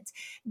 15 minutes,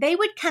 they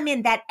would come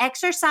in. That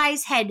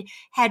exercise had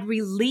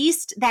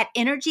released that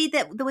energy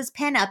that was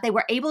pent up. They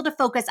were able to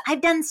focus.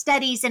 I've done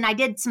studies and I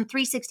did some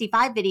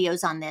 365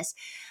 videos on this,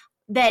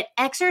 that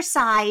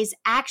exercise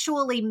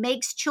actually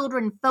makes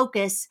children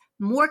focus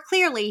more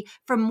clearly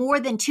for more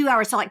than 2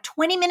 hours. So like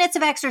 20 minutes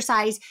of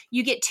exercise,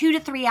 you get 2 to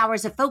 3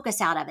 hours of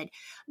focus out of it.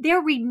 They're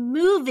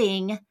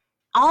removing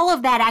all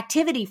of that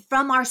activity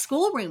from our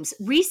schoolrooms.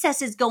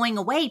 Recess is going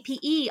away,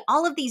 PE,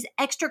 all of these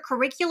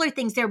extracurricular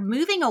things they're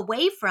moving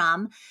away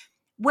from.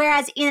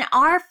 Whereas in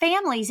our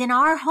families, in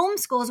our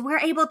homeschools, we're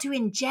able to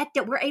inject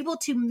it. We're able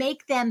to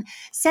make them,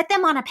 set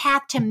them on a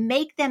path to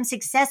make them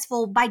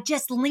successful by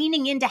just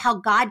leaning into how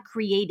God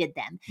created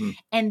them.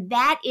 And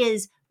that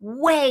is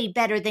way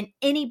better than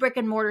any brick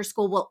and mortar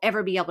school will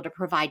ever be able to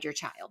provide your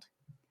child.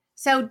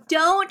 So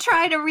don't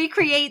try to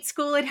recreate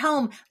school at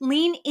home.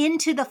 Lean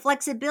into the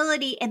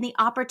flexibility and the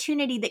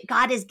opportunity that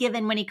God has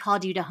given when he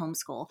called you to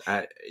homeschool.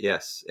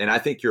 Yes. And I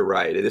think you're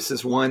right. This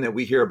is one that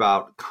we hear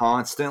about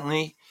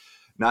constantly,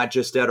 not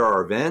just at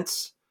our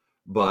events,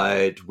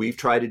 but we've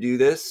tried to do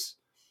this.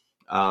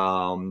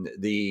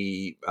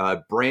 The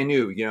brand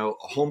new,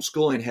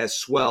 homeschooling has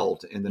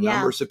swelled in the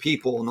numbers of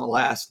people in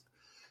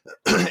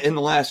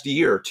the last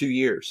year, 2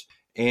 years.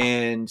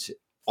 And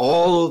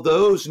all of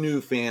those new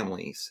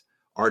families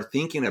are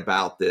thinking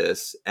about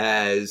this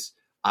as,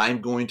 I'm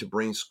going to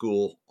bring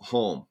school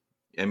home.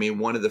 I mean,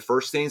 one of the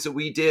first things that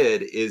we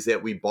did is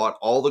that we bought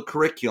all the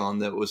curriculum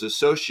that was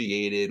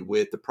associated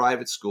with the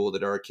private school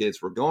that our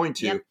kids were going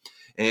to. Yep.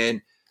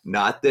 And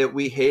not that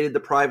we hated the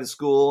private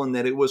school and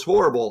that it was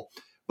horrible,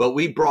 but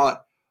we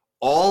brought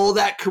all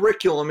that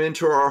curriculum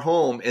into our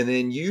home. And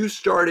then you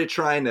started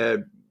trying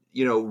to,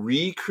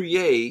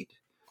 recreate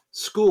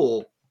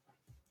school.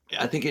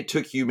 I think it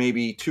took you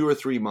maybe 2 or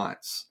 3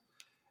 months.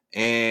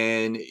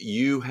 And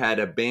you had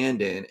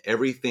abandoned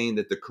everything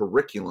that the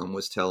curriculum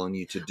was telling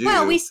you to do.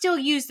 Well, we still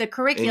use the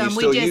curriculum. And you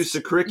still we just use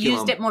the curriculum.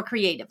 Used it more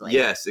creatively.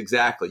 Yes,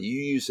 exactly.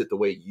 You use it the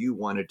way you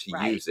wanted to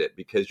use it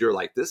because you're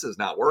like, this is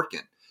not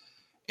working.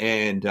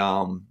 And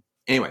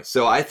anyway,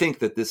 so I think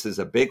that this is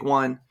a big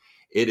one.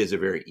 It is a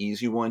very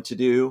easy one to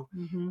do.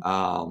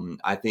 Mm-hmm.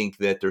 I think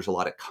that there's a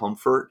lot of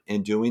comfort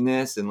in doing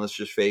this. And let's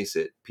just face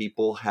it,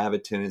 people have a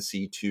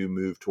tendency to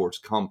move towards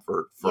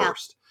comfort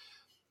first.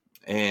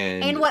 Yeah.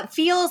 And what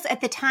feels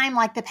at the time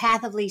like the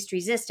path of least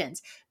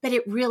resistance, but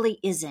it really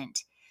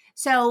isn't.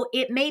 So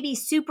it may be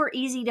super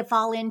easy to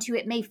fall into.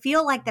 It may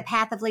feel like the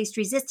path of least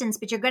resistance,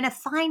 but you're going to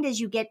find as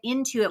you get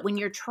into it, when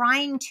you're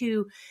trying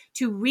to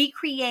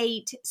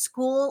recreate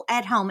school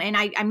at home, and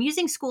I'm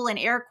using school in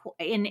air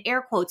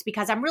quotes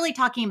because I'm really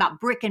talking about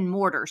brick and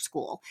mortar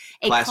school,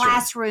 a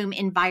classroom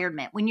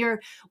environment. When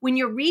you're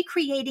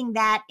recreating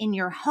that in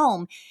your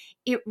home,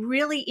 it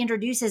really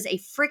introduces a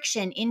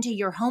friction into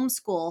your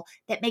homeschool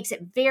that makes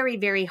it very,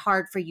 very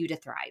hard for you to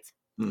thrive.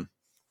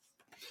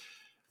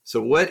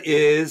 So what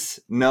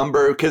is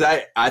because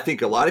I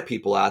think a lot of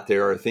people out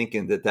there are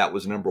thinking that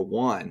was number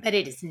one. But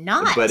it is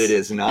not. But it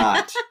is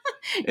not.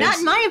 Not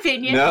in my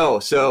opinion. No.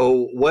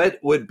 So what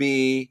would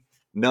be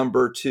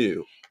number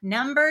 2?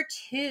 Number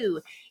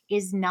 2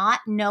 is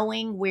not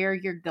knowing where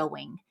you're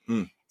going.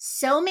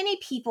 So many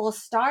people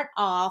start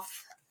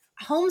off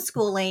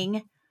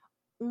homeschooling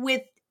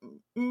with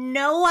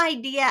no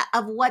idea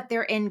of what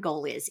their end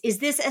goal is. Is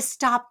this a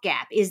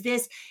stopgap? Is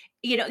this,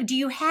 do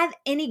you have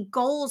any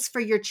goals for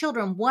your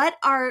children? Why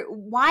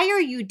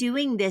are you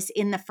doing this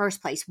in the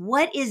first place?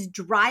 What is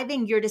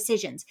driving your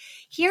decisions?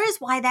 Here is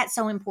why that's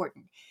so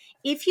important.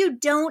 If you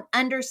don't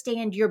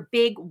understand your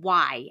big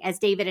why, as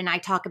David and I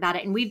talk about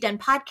it, and we've done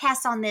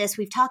podcasts on this,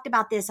 we've talked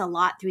about this a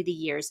lot through the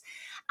years.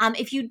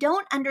 If you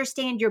don't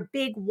understand your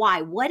big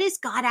why, what is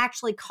God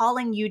actually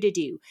calling you to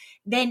do?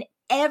 Then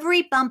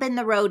every bump in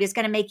the road is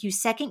going to make you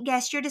second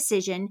guess your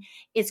decision.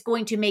 It's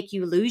going to make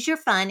you lose your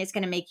fun. It's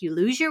going to make you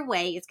lose your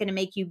way. It's going to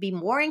make you be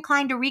more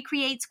inclined to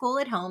recreate school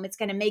at home. It's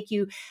going to make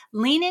you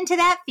lean into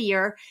that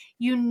fear.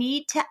 You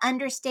need to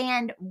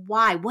understand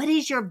why. What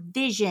is your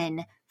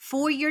vision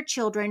for your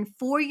children,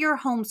 for your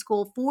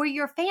homeschool, for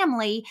your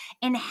family?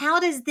 And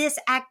how does this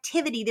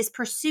activity, this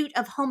pursuit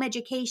of home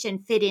education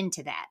fit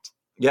into that?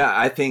 Yeah,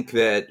 I think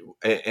that,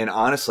 and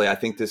honestly, I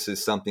think this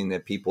is something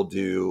that people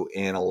do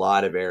in a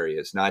lot of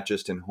areas, not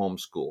just in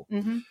homeschool.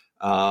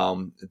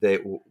 Mm-hmm.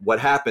 What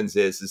happens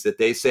is that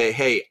they say,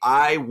 hey,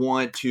 I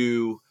want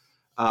to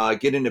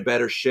get into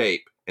better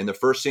shape. And the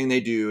first thing they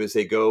do is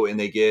they go and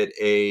they get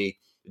a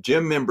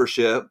gym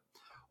membership,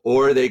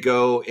 or they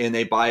go and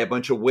they buy a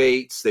bunch of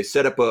weights. They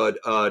set up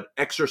an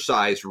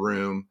exercise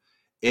room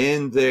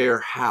in their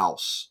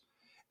house.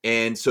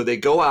 And so they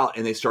go out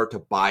and they start to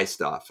buy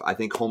stuff. I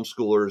think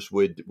homeschoolers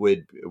would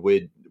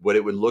what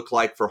it would look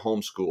like for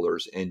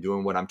homeschoolers and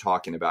doing what I'm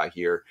talking about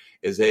here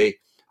is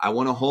I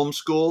want to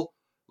homeschool.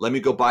 Let me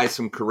go buy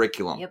some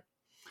curriculum. Yep.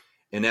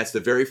 And that's the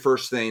very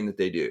first thing that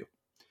they do.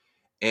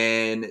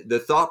 And the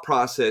thought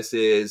process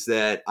is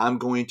that I'm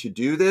going to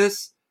do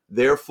this.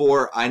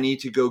 Therefore, I need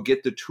to go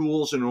get the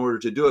tools in order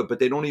to do it. But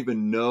they don't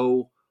even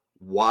know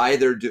why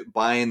they're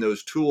buying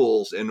those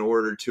tools in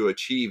order to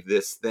achieve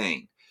this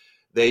thing.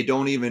 They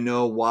don't even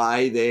know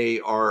why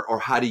they are or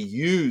how to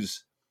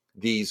use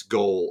these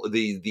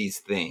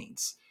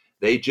things.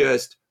 They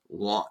just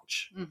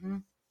launch. Mm-hmm.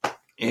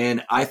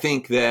 And I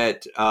think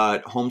that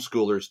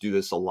homeschoolers do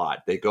this a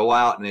lot. They go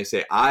out and they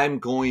say, I'm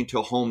going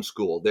to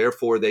homeschool.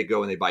 Therefore, they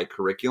go and they buy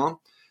curriculum.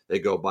 They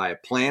go buy a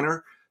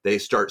planner. They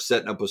start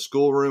setting up a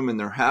schoolroom in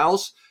their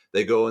house.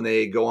 They go on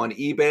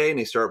eBay and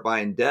they start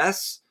buying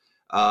desks.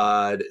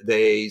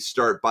 They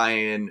start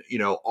buying,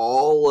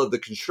 all of the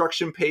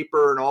construction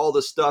paper and all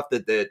the stuff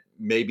that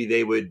maybe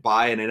they would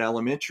buy in an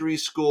elementary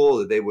school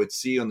that they would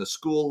see on the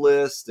school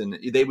list. And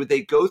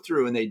they go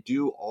through and they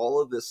do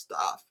all of this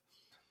stuff,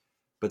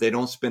 but they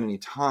don't spend any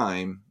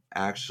time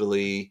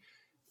actually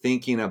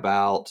thinking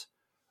about,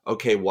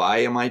 okay, why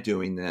am I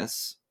doing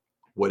this?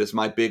 What is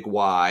my big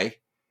why?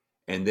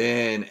 And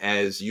then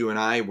as you and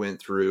I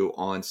went through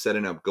on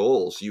setting up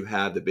goals, you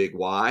have the big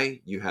why,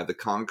 you have the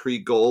concrete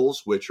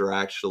goals, which are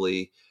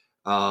actually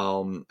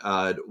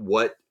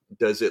what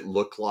does it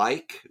look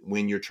like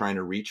when you're trying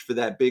to reach for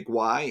that big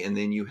why? And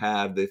then you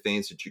have the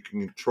things that you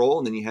can control.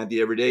 And then you have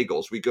the everyday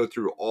goals. We go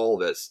through all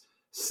this,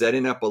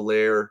 setting up a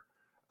layer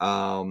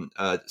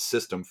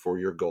system for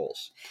your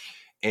goals.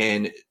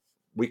 And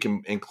we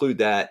can include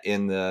that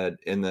in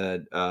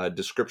the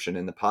description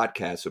in the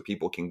podcast so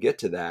people can get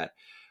to that.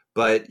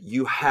 But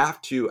you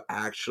have to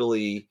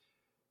actually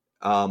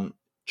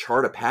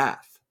chart a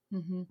path.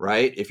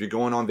 right? If you're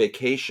going on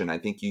vacation, I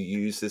think you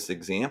use this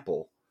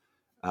example.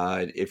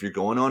 If you're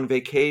going on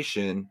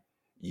vacation,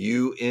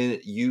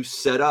 you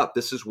set up,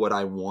 this is what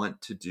I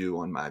want to do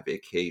on my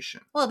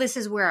vacation. Well, this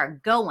is where I'm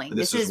going.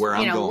 This is where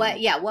I'm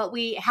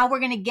going. How we're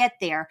going to get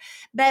there.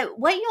 But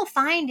what you'll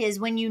find is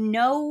when you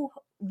know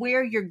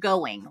where you're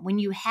going, when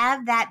you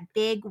have that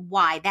big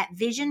why, that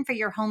vision for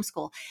your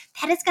homeschool,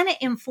 that is going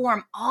to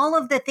inform all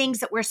of the things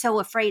that we're so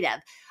afraid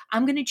of.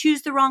 I'm going to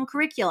choose the wrong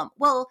curriculum.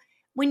 Well,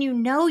 when you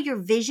know your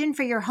vision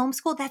for your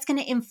homeschool, that's going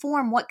to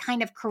inform what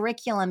kind of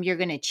curriculum you're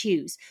going to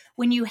choose.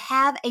 When you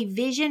have a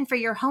vision for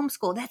your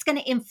homeschool, that's going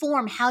to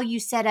inform how you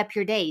set up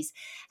your days,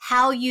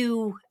 how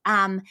you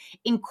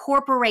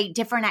incorporate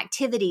different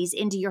activities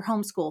into your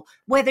homeschool,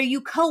 whether you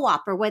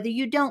co-op or whether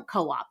you don't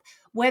co-op,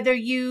 whether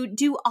you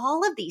do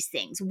all of these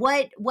things,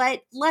 what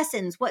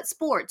lessons, what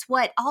sports,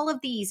 what all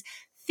of these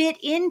fit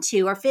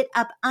into or fit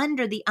up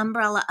under the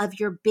umbrella of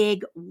your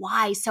big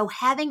why. So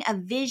having a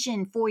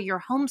vision for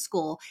your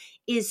homeschool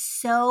is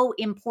so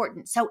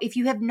important. So if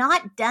you have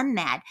not done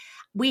that,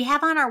 we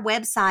have on our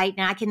website,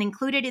 and I can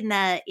include it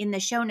in the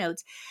show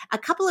notes, a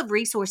couple of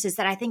resources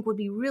that I think would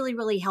be really,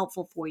 really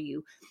helpful for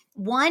you.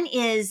 One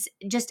is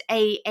just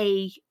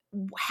a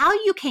how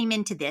you came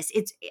into this.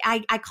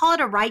 I call it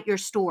a write your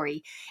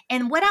story.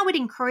 And what I would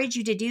encourage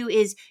you to do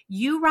is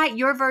you write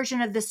your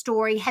version of the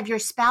story, have your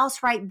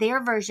spouse write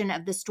their version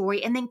of the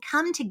story, and then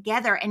come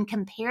together and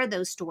compare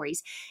those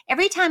stories.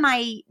 Every time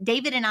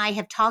David and I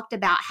have talked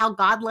about how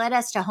God led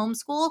us to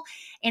homeschool,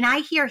 and I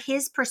hear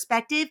his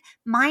perspective,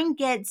 mine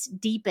gets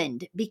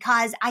deepened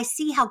because I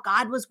see how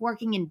God was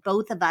working in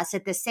both of us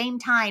at the same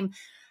time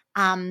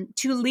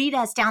to lead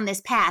us down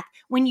this path.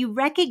 When you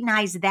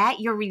recognize that,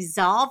 your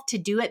resolve to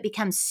do it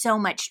becomes so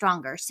much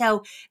stronger.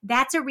 So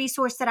that's a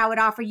resource that I would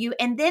offer you.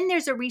 And then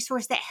there's a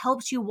resource that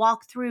helps you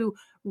walk through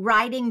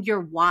writing your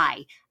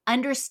why,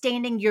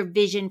 understanding your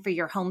vision for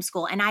your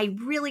homeschool. And I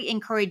really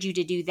encourage you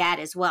to do that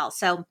as well.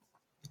 So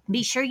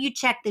be sure you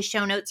check the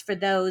show notes for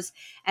those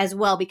as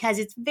well, because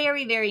it's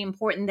very, very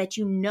important that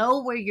you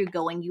know where you're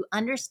going. You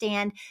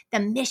understand the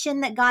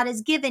mission that God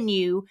has given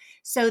you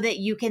so that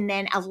you can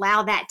then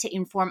allow that to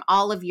inform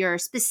all of your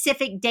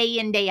specific day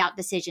in, day out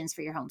decisions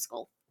for your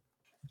homeschool.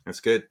 That's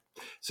good.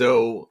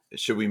 So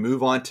should we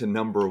move on to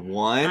number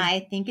one?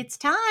 I think it's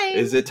time.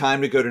 Is it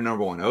time to go to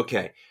number one?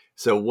 Okay.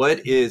 So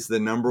what is the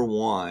number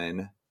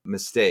one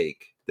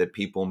mistake that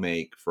people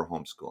make for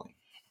homeschooling?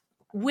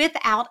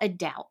 Without a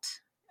doubt.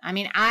 I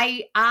mean,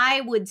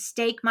 I would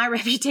stake my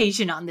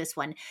reputation on this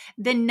one.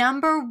 The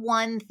number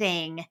one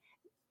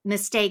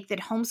mistake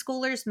that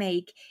homeschoolers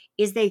make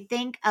is they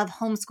think of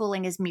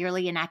homeschooling as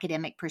merely an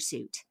academic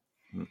pursuit.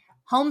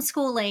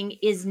 Homeschooling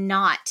is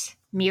not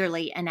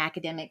merely an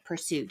academic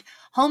pursuit.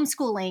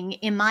 Homeschooling,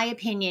 in my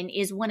opinion,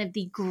 is one of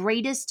the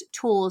greatest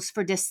tools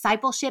for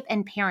discipleship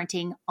and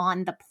parenting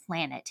on the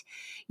planet.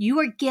 You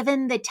are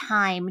given the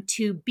time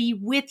to be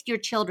with your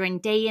children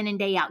day in and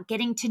day out,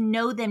 getting to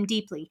know them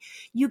deeply.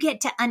 You get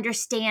to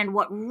understand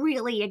what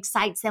really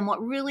excites them,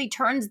 what really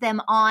turns them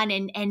on,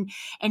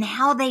 and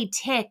how they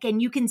tick.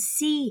 And you can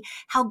see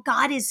how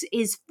God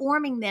is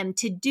forming them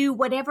to do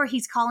whatever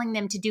He's calling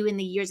them to do in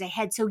the years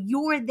ahead. So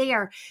you're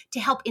there to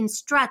help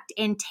instruct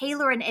and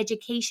tailor an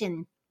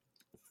education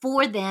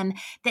for them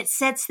that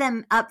sets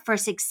them up for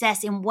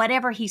success in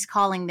whatever He's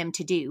calling them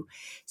to do.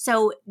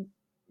 So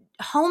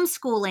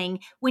homeschooling,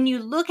 when you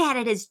look at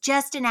it as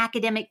just an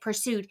academic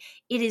pursuit,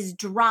 it is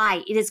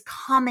dry. It is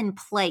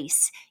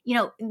commonplace. You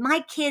know,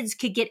 my kids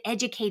could get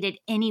educated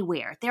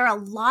anywhere. There are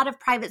a lot of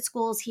private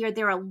schools here.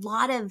 There are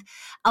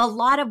a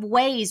lot of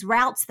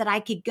routes that I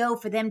could go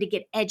for them to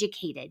get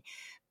educated.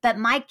 But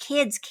my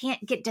kids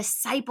can't get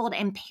discipled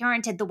and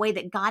parented the way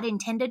that God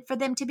intended for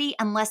them to be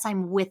unless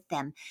I'm with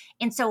them.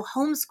 And so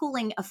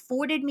homeschooling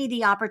afforded me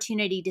the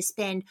opportunity to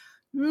spend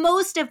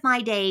most of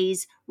my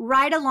days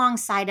right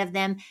alongside of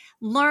them,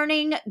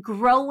 learning,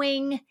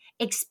 growing,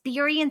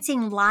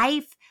 experiencing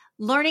life,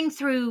 learning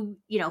through,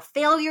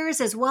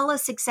 failures as well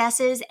as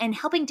successes, and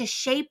helping to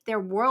shape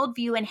their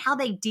worldview and how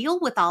they deal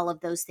with all of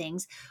those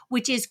things,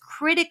 which is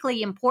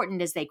critically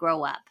important as they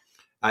grow up.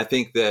 I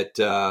think that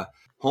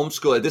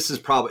homeschool, this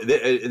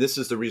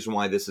is the reason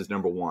why this is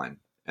number one.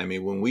 I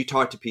mean, when we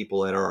talk to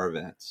people at our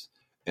events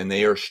and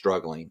they are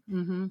struggling,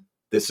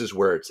 this is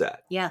where it's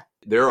at. Yeah.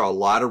 There are a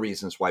lot of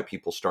reasons why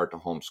people start to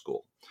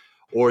homeschool,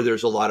 or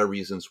there's a lot of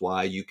reasons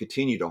why you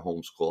continue to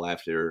homeschool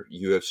after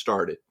you have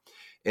started.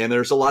 And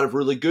there's a lot of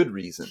really good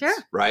reasons, sure,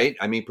 right?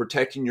 I mean,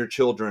 protecting your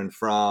children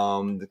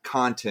from the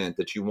content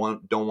that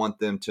you don't want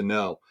them to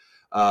know.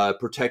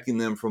 Protecting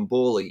them from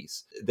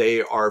bullies.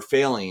 They are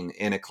failing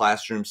in a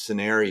classroom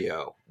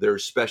scenario.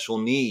 There's special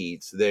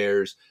needs.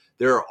 There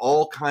are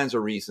all kinds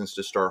of reasons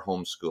to start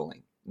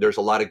homeschooling. There's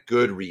a lot of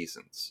good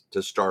reasons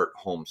to start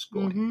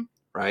homeschooling,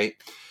 right?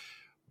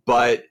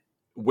 But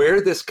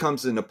where this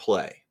comes into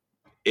play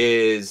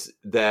is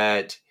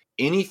that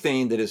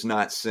anything that is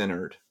not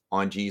centered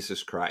on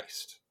Jesus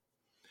Christ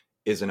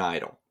is an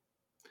idol.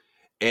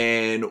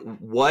 And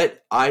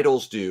what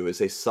idols do is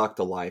they suck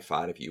the life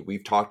out of you.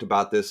 We've talked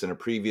about this in a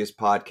previous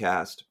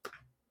podcast.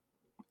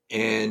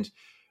 And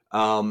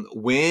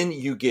when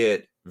you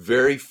get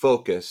very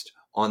focused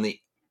on the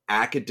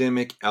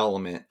academic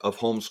element of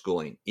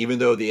homeschooling, even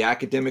though the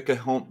academic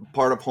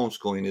part of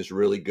homeschooling is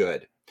really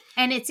good.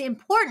 And it's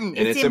important.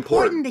 And it's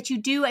important that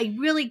you do a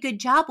really good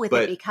job with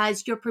it,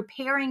 because you're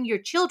preparing your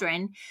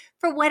children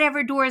for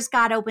whatever doors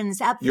God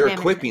opens up for them. You're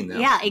equipping them.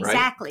 Yeah,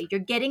 exactly. Right? You're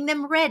getting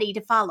them ready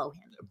to follow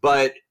him.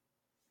 But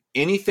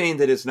anything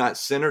that is not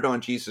centered on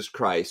Jesus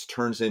Christ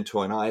turns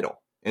into an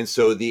idol. And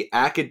so the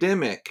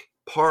academic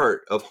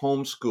part of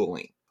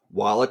homeschooling,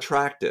 while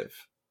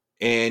attractive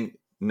and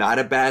not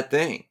a bad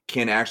thing,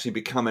 can actually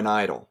become an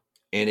idol.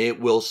 And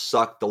it will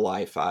suck the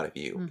life out of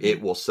you. Mm-hmm.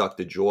 It will suck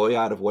the joy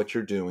out of what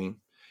you're doing.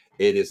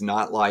 It is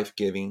not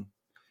life-giving.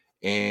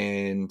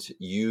 And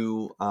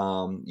you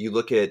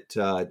look at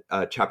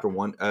chapter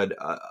 1,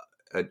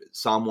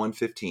 Psalm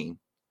 115,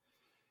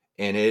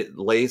 and it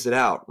lays it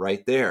out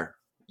right there.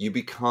 You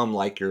become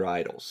like your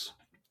idols,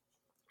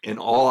 and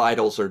all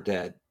idols are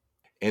dead.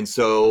 And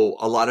so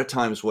a lot of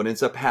times what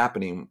ends up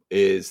happening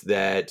is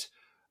that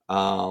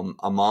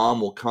a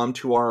mom will come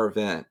to our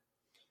event,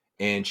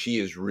 and she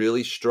is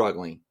really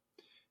struggling.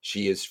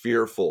 She is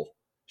fearful.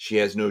 She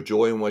has no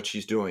joy in what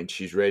she's doing.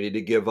 She's ready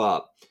to give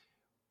up.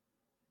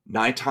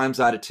 9 times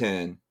out of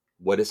 10,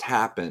 what has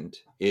happened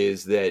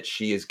is that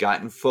she has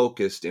gotten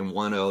focused in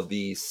one of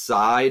these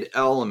side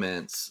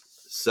elements,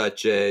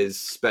 such as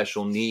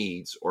special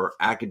needs or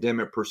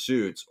academic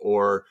pursuits,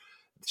 or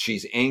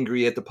she's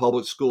angry at the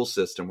public school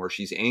system, or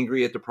she's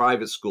angry at the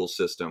private school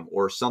system,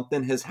 or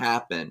something has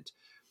happened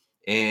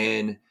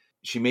and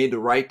she made the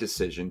right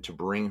decision to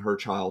bring her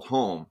child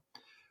home.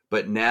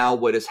 But now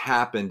what has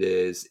happened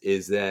is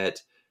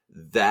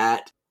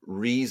that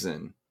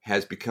reason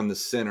has become the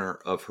center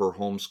of her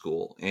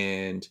homeschool,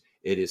 and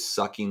it is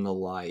sucking the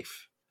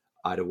life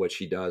out of what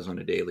she does on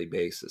a daily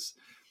basis.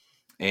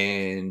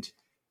 And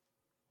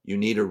you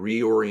need a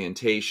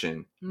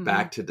reorientation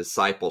back to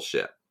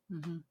discipleship,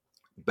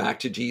 back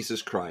to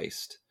Jesus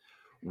Christ.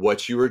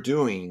 What you are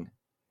doing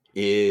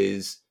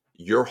is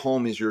your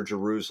home is your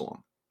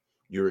Jerusalem.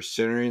 You're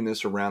centering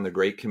this around the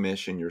Great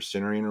Commission. You're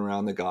centering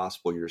around the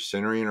gospel. You're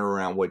centering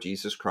around what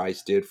Jesus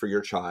Christ did for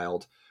your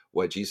child,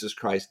 what Jesus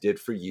Christ did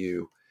for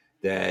you,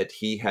 that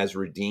he has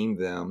redeemed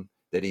them,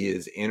 that he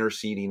is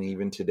interceding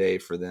even today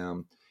for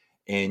them,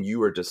 and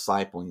you are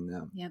discipling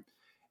them. Yep.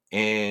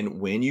 And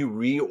when you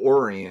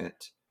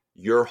reorient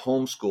your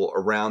homeschool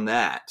around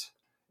that,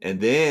 and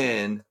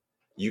then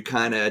you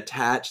kind of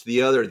attach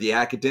the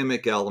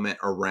academic element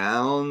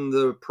around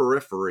the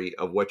periphery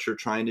of what you're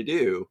trying to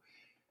do,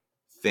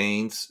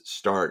 things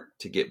start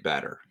to get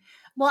better.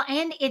 Well,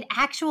 and it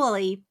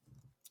actually,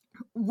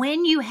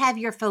 when you have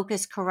your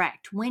focus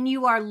correct, when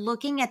you are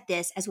looking at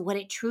this as what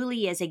it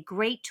truly is, a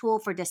great tool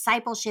for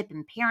discipleship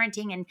and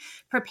parenting and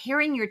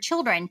preparing your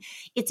children,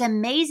 it's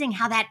amazing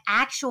how that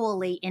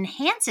actually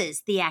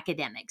enhances the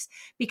academics,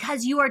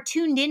 because you are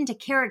tuned into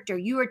character,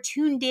 you are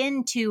tuned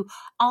into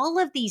all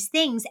of these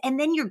things, and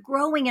then you're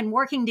growing and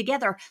working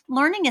together.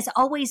 Learning is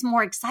always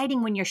more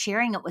exciting when you're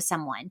sharing it with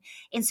someone.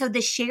 And so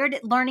the shared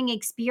learning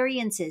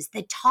experiences,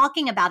 the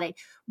talking about it,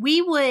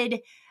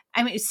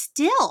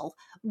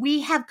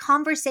 we have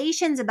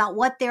conversations about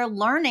what they're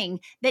learning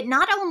that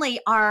not only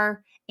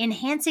are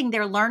enhancing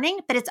their learning,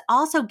 but it's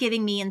also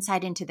giving me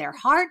insight into their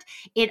heart.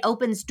 It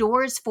opens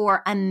doors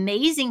for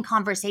amazing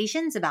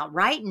conversations about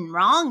right and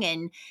wrong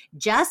and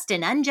just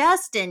and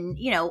unjust and,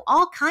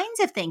 all kinds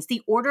of things.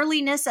 The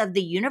orderliness of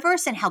the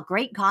universe and how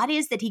great God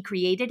is that he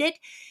created it.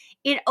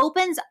 It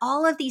opens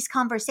all of these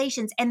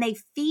conversations, and they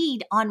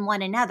feed on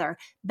one another,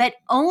 but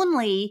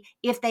only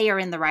if they are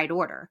in the right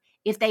order.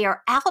 If they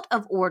are out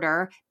of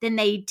order, then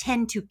they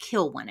tend to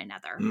kill one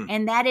another.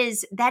 And that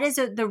is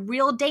the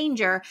real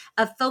danger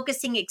of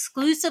focusing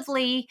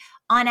exclusively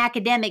on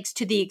academics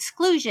to the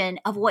exclusion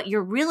of what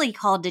you're really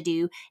called to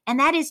do, and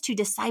that is to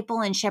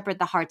disciple and shepherd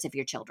the hearts of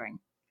your children.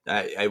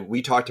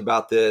 We talked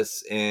about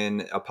this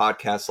in a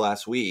podcast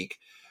last week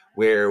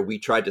where we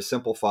tried to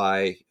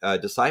simplify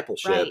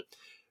discipleship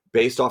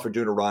based off of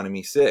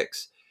Deuteronomy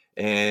 6.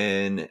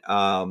 And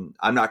I'm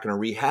not going to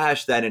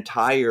rehash that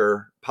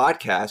entire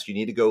podcast. You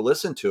need to go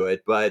listen to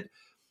it. But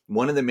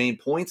one of the main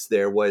points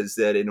there was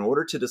that in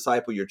order to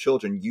disciple your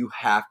children, you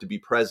have to be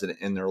present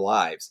in their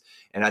lives.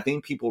 And I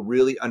think people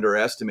really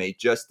underestimate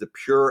just the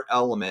pure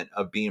element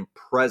of being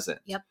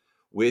present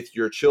with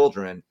your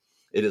children.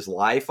 It is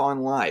life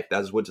on life.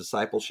 That is what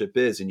discipleship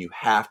is. And you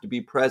have to be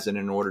present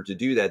in order to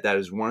do that. That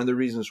is one of the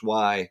reasons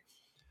why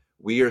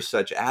we are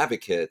such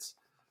advocates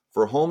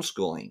for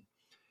homeschooling.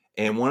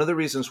 And one of the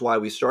reasons why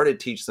we started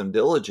Teach Them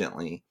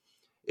Diligently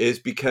is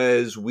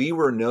because we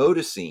were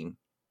noticing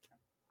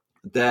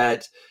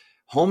that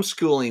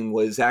homeschooling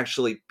was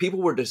actually,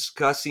 people were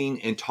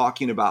discussing and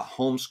talking about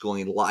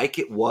homeschooling like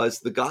it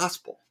was the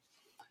gospel.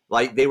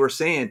 Like they were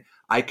saying,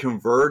 I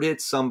converted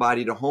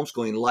somebody to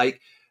homeschooling,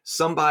 like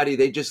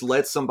they just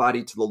led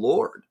somebody to the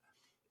Lord.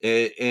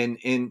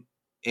 And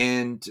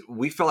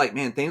we felt like,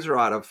 man, things are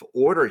out of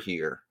order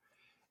here.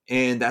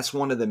 And that's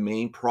one of the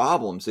main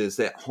problems, is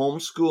that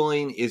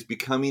homeschooling is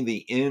becoming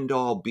the end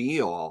all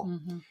be all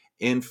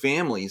in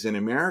families in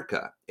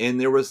America. And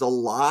there was a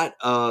lot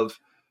of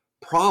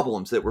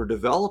problems that were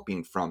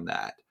developing from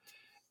that.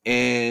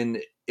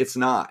 And it's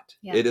not.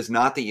 Yeah. It is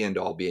not the end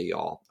all be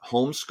all.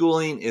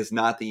 Homeschooling is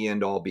not the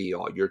end all be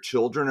all. Your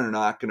children are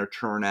not going to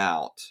turn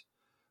out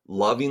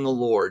loving the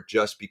Lord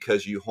just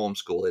because you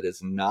homeschool. It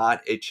is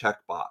not a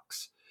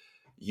checkbox.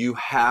 You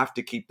have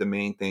to keep the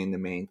main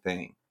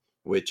thing,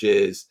 which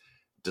is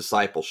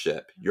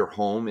discipleship. Your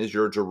home is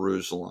your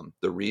Jerusalem.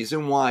 The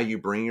reason why you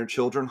bring your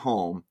children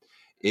home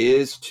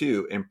is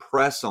to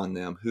impress on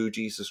them who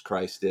Jesus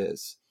Christ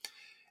is.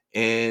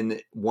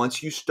 And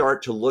once you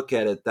start to look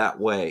at it that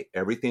way,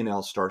 everything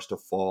else starts to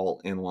fall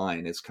in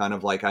line. It's kind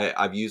of like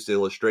I've used the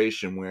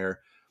illustration where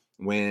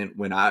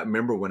when I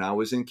remember when I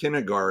was in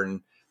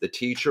kindergarten, the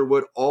teacher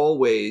would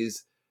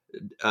always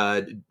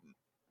kind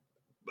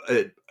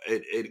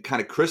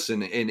of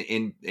christen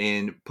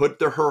and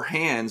put her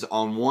hands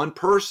on one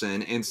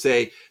person and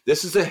say,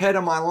 "This is the head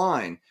of my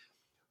line,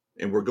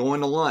 and we're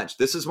going to lunch.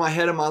 This is my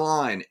head of my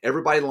line.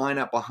 Everybody line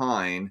up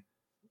behind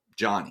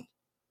Johnny."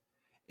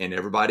 And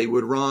everybody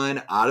would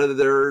run out of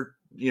their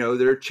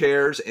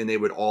chairs, and they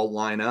would all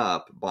line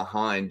up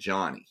behind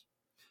Johnny.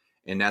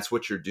 And that's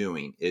what you're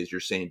doing, is you're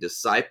saying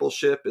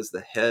discipleship is the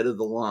head of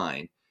the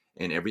line,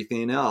 and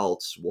everything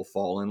else will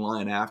fall in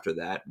line after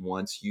that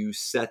once you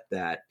set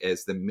that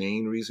as the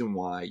main reason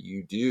why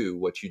you do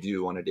what you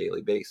do on a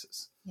daily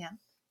basis. Yeah.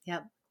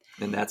 Yep.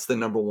 And that's the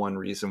number one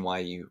reason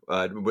why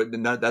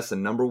that's the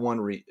number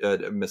one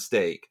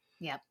mistake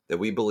that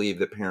we believe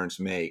that parents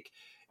make,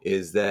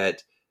 is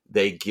that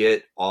they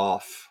get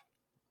off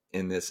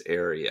in this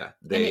area.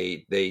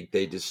 They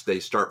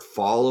start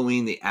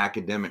following the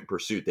academic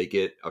pursuit. They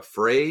get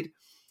afraid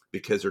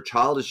because their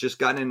child has just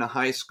gotten into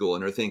high school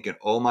and they're thinking,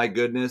 "Oh my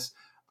goodness,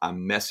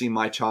 I'm messing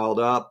my child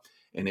up."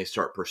 And they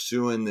start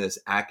pursuing this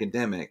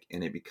academic,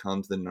 and it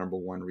becomes the number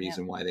one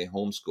reason why they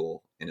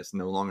homeschool, and it's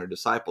no longer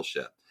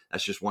discipleship.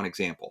 That's just one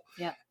example.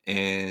 Yeah.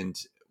 And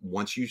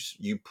once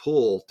you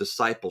pull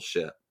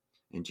discipleship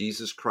and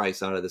Jesus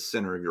Christ out of the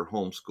center of your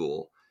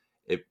homeschool,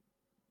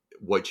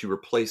 what you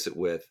replace it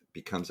with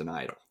becomes an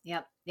idol.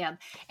 Yep.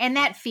 And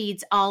that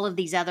feeds all of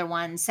these other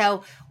ones.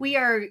 So we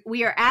are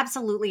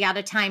absolutely out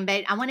of time,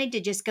 but I wanted to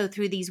just go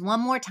through these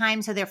one more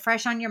time so they're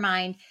fresh on your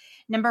mind.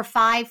 Number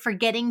 5,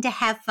 forgetting to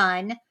have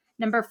fun.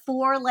 Number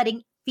 4,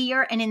 letting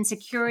fear and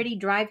insecurity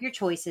drive your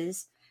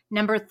choices.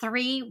 Number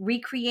 3,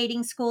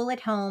 recreating school at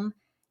home.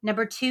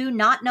 Number 2,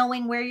 not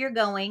knowing where you're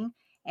going.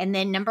 And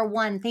then number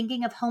 1,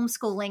 thinking of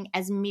homeschooling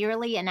as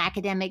merely an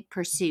academic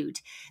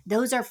pursuit.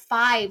 Those are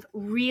 5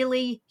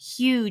 really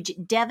huge,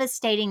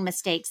 devastating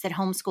mistakes that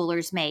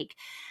homeschoolers make.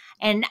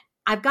 And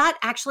I've got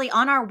actually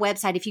on our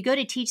website, if you go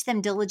to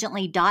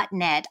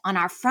teachthemdiligently.net, on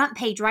our front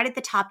page right at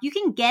the top, you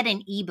can get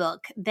an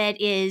ebook that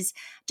is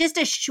just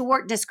a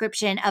short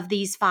description of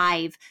these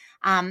 5.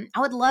 I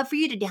would love for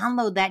you to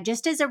download that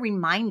just as a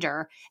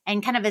reminder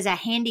and kind of as a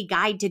handy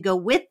guide to go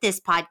with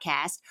this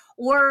podcast,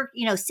 or,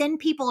 send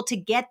people to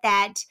get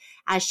that,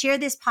 share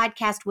this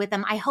podcast with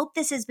them. I hope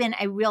this has been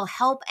a real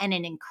help and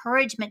an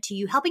encouragement to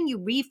you, helping you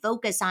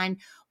refocus on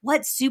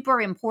what's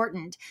super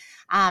important.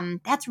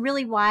 That's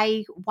really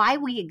why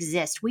we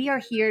exist. We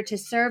are here to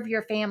serve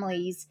your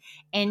families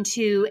and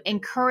to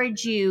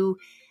encourage you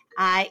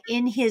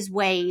in His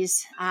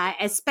ways,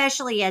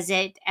 especially as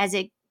it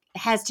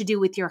has to do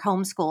with your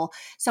homeschool.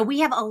 So we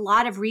have a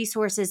lot of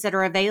resources that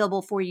are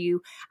available for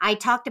you. I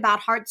talked about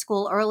Heart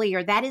School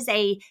earlier. That is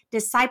a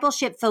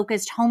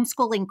discipleship-focused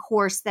homeschooling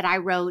course that I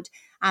wrote.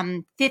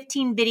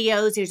 15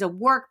 videos. There's a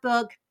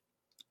workbook.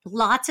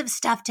 Lots of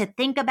stuff to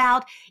think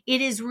about. It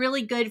is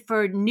really good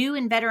for new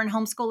and veteran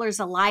homeschoolers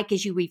alike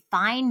as you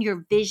refine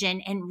your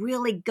vision and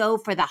really go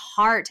for the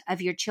heart of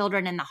your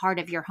children and the heart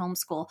of your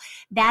homeschool.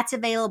 That's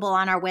available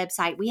on our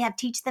website. We have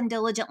Teach Them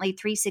Diligently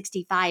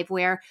 365,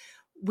 where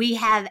we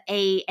have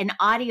an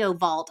audio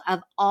vault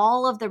of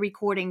all of the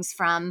recordings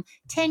from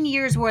 10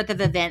 years worth of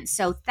events.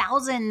 So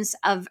thousands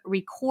of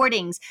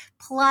recordings,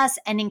 plus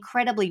an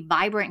incredibly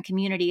vibrant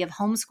community of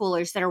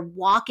homeschoolers that are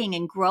walking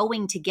and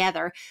growing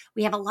together.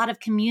 We have a lot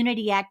of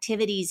community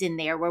activities in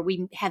there where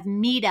we have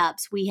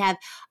meetups, we have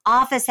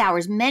office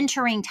hours,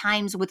 mentoring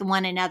times with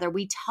one another.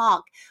 We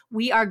talk,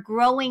 we are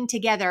growing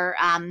together.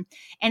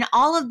 And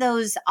all of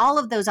those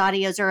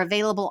audios are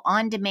available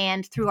on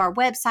demand through our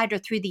website or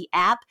through the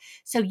app.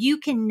 So you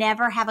can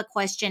never have a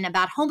question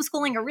about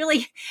homeschooling or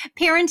really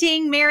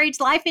parenting, marriage,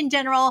 life in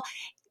general.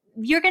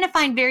 You're going to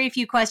find very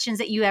few questions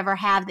that you ever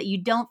have that you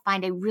don't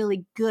find a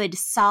really good,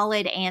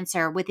 solid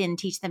answer within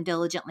Teach Them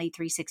Diligently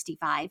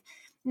 365.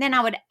 then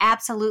I would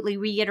absolutely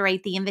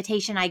reiterate the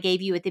invitation I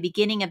gave you at the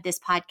beginning of this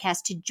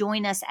podcast to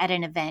join us at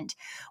an event.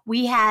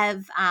 We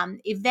have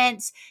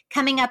events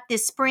coming up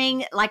this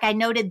spring. Like I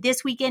noted,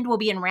 this weekend will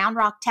be in Round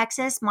Rock,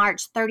 Texas,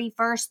 March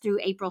 31st through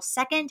April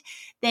 2nd.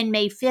 Then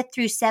May 5th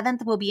through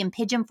 7th will be in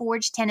Pigeon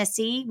Forge,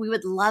 Tennessee. We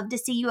would love to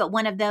see you at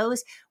one of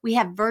those. We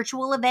have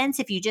virtual events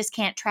if you just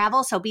can't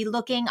travel. So be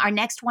looking. Our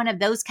next one of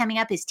those coming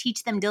up is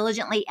Teach Them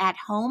Diligently at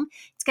Home.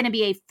 It's going to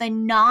be a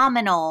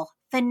phenomenal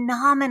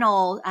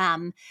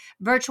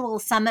virtual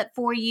summit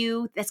for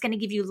you that's going to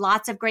give you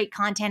lots of great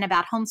content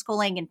about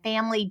homeschooling and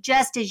family,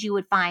 just as you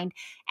would find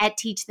at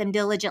Teach Them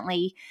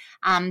Diligently.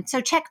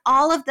 So check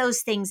all of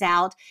those things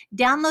out.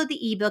 Download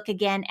the ebook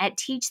again at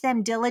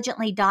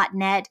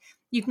teachthemdiligently.net.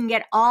 You can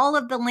get all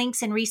of the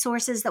links and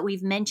resources that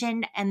we've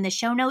mentioned and the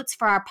show notes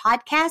for our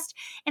podcast.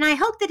 And I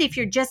hope that if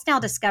you're just now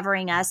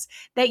discovering us,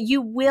 that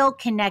you will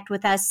connect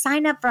with us.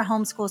 Sign up for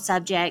Homeschool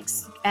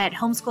Subjects at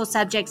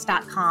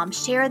homeschoolsubjects.com.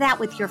 Share that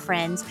with your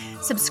friends.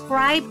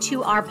 Subscribe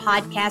to our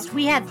podcast.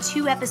 We have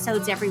 2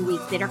 episodes every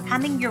week that are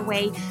coming your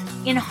way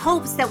in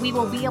hopes that we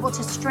will be able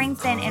to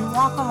strengthen and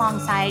walk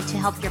alongside to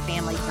help your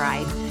family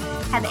thrive.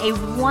 Have a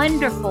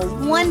wonderful,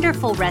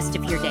 wonderful rest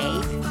of your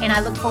day, and I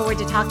look forward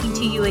to talking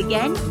to you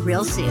again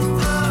real soon.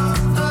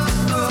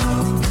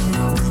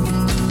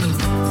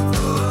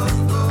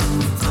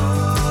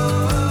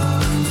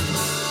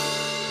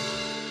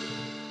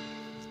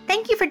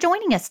 Thank you for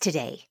joining us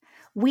today.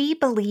 We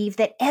believe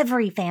that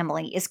every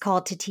family is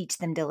called to teach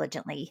them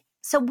diligently,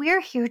 so we're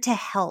here to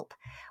help.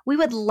 We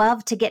would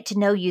love to get to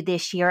know you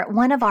this year at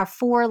one of our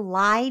 4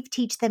 live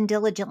Teach Them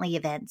Diligently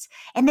events,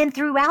 and then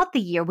throughout the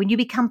year when you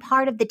become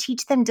part of the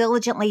Teach Them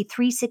Diligently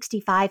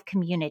 365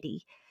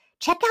 community.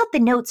 Check out the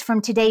notes from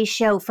today's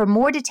show for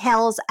more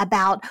details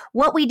about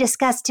what we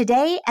discussed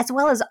today, as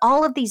well as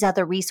all of these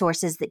other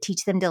resources that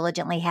Teach Them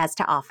Diligently has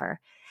to offer.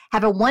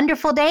 Have a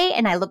wonderful day,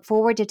 and I look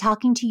forward to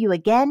talking to you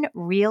again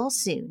real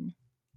soon.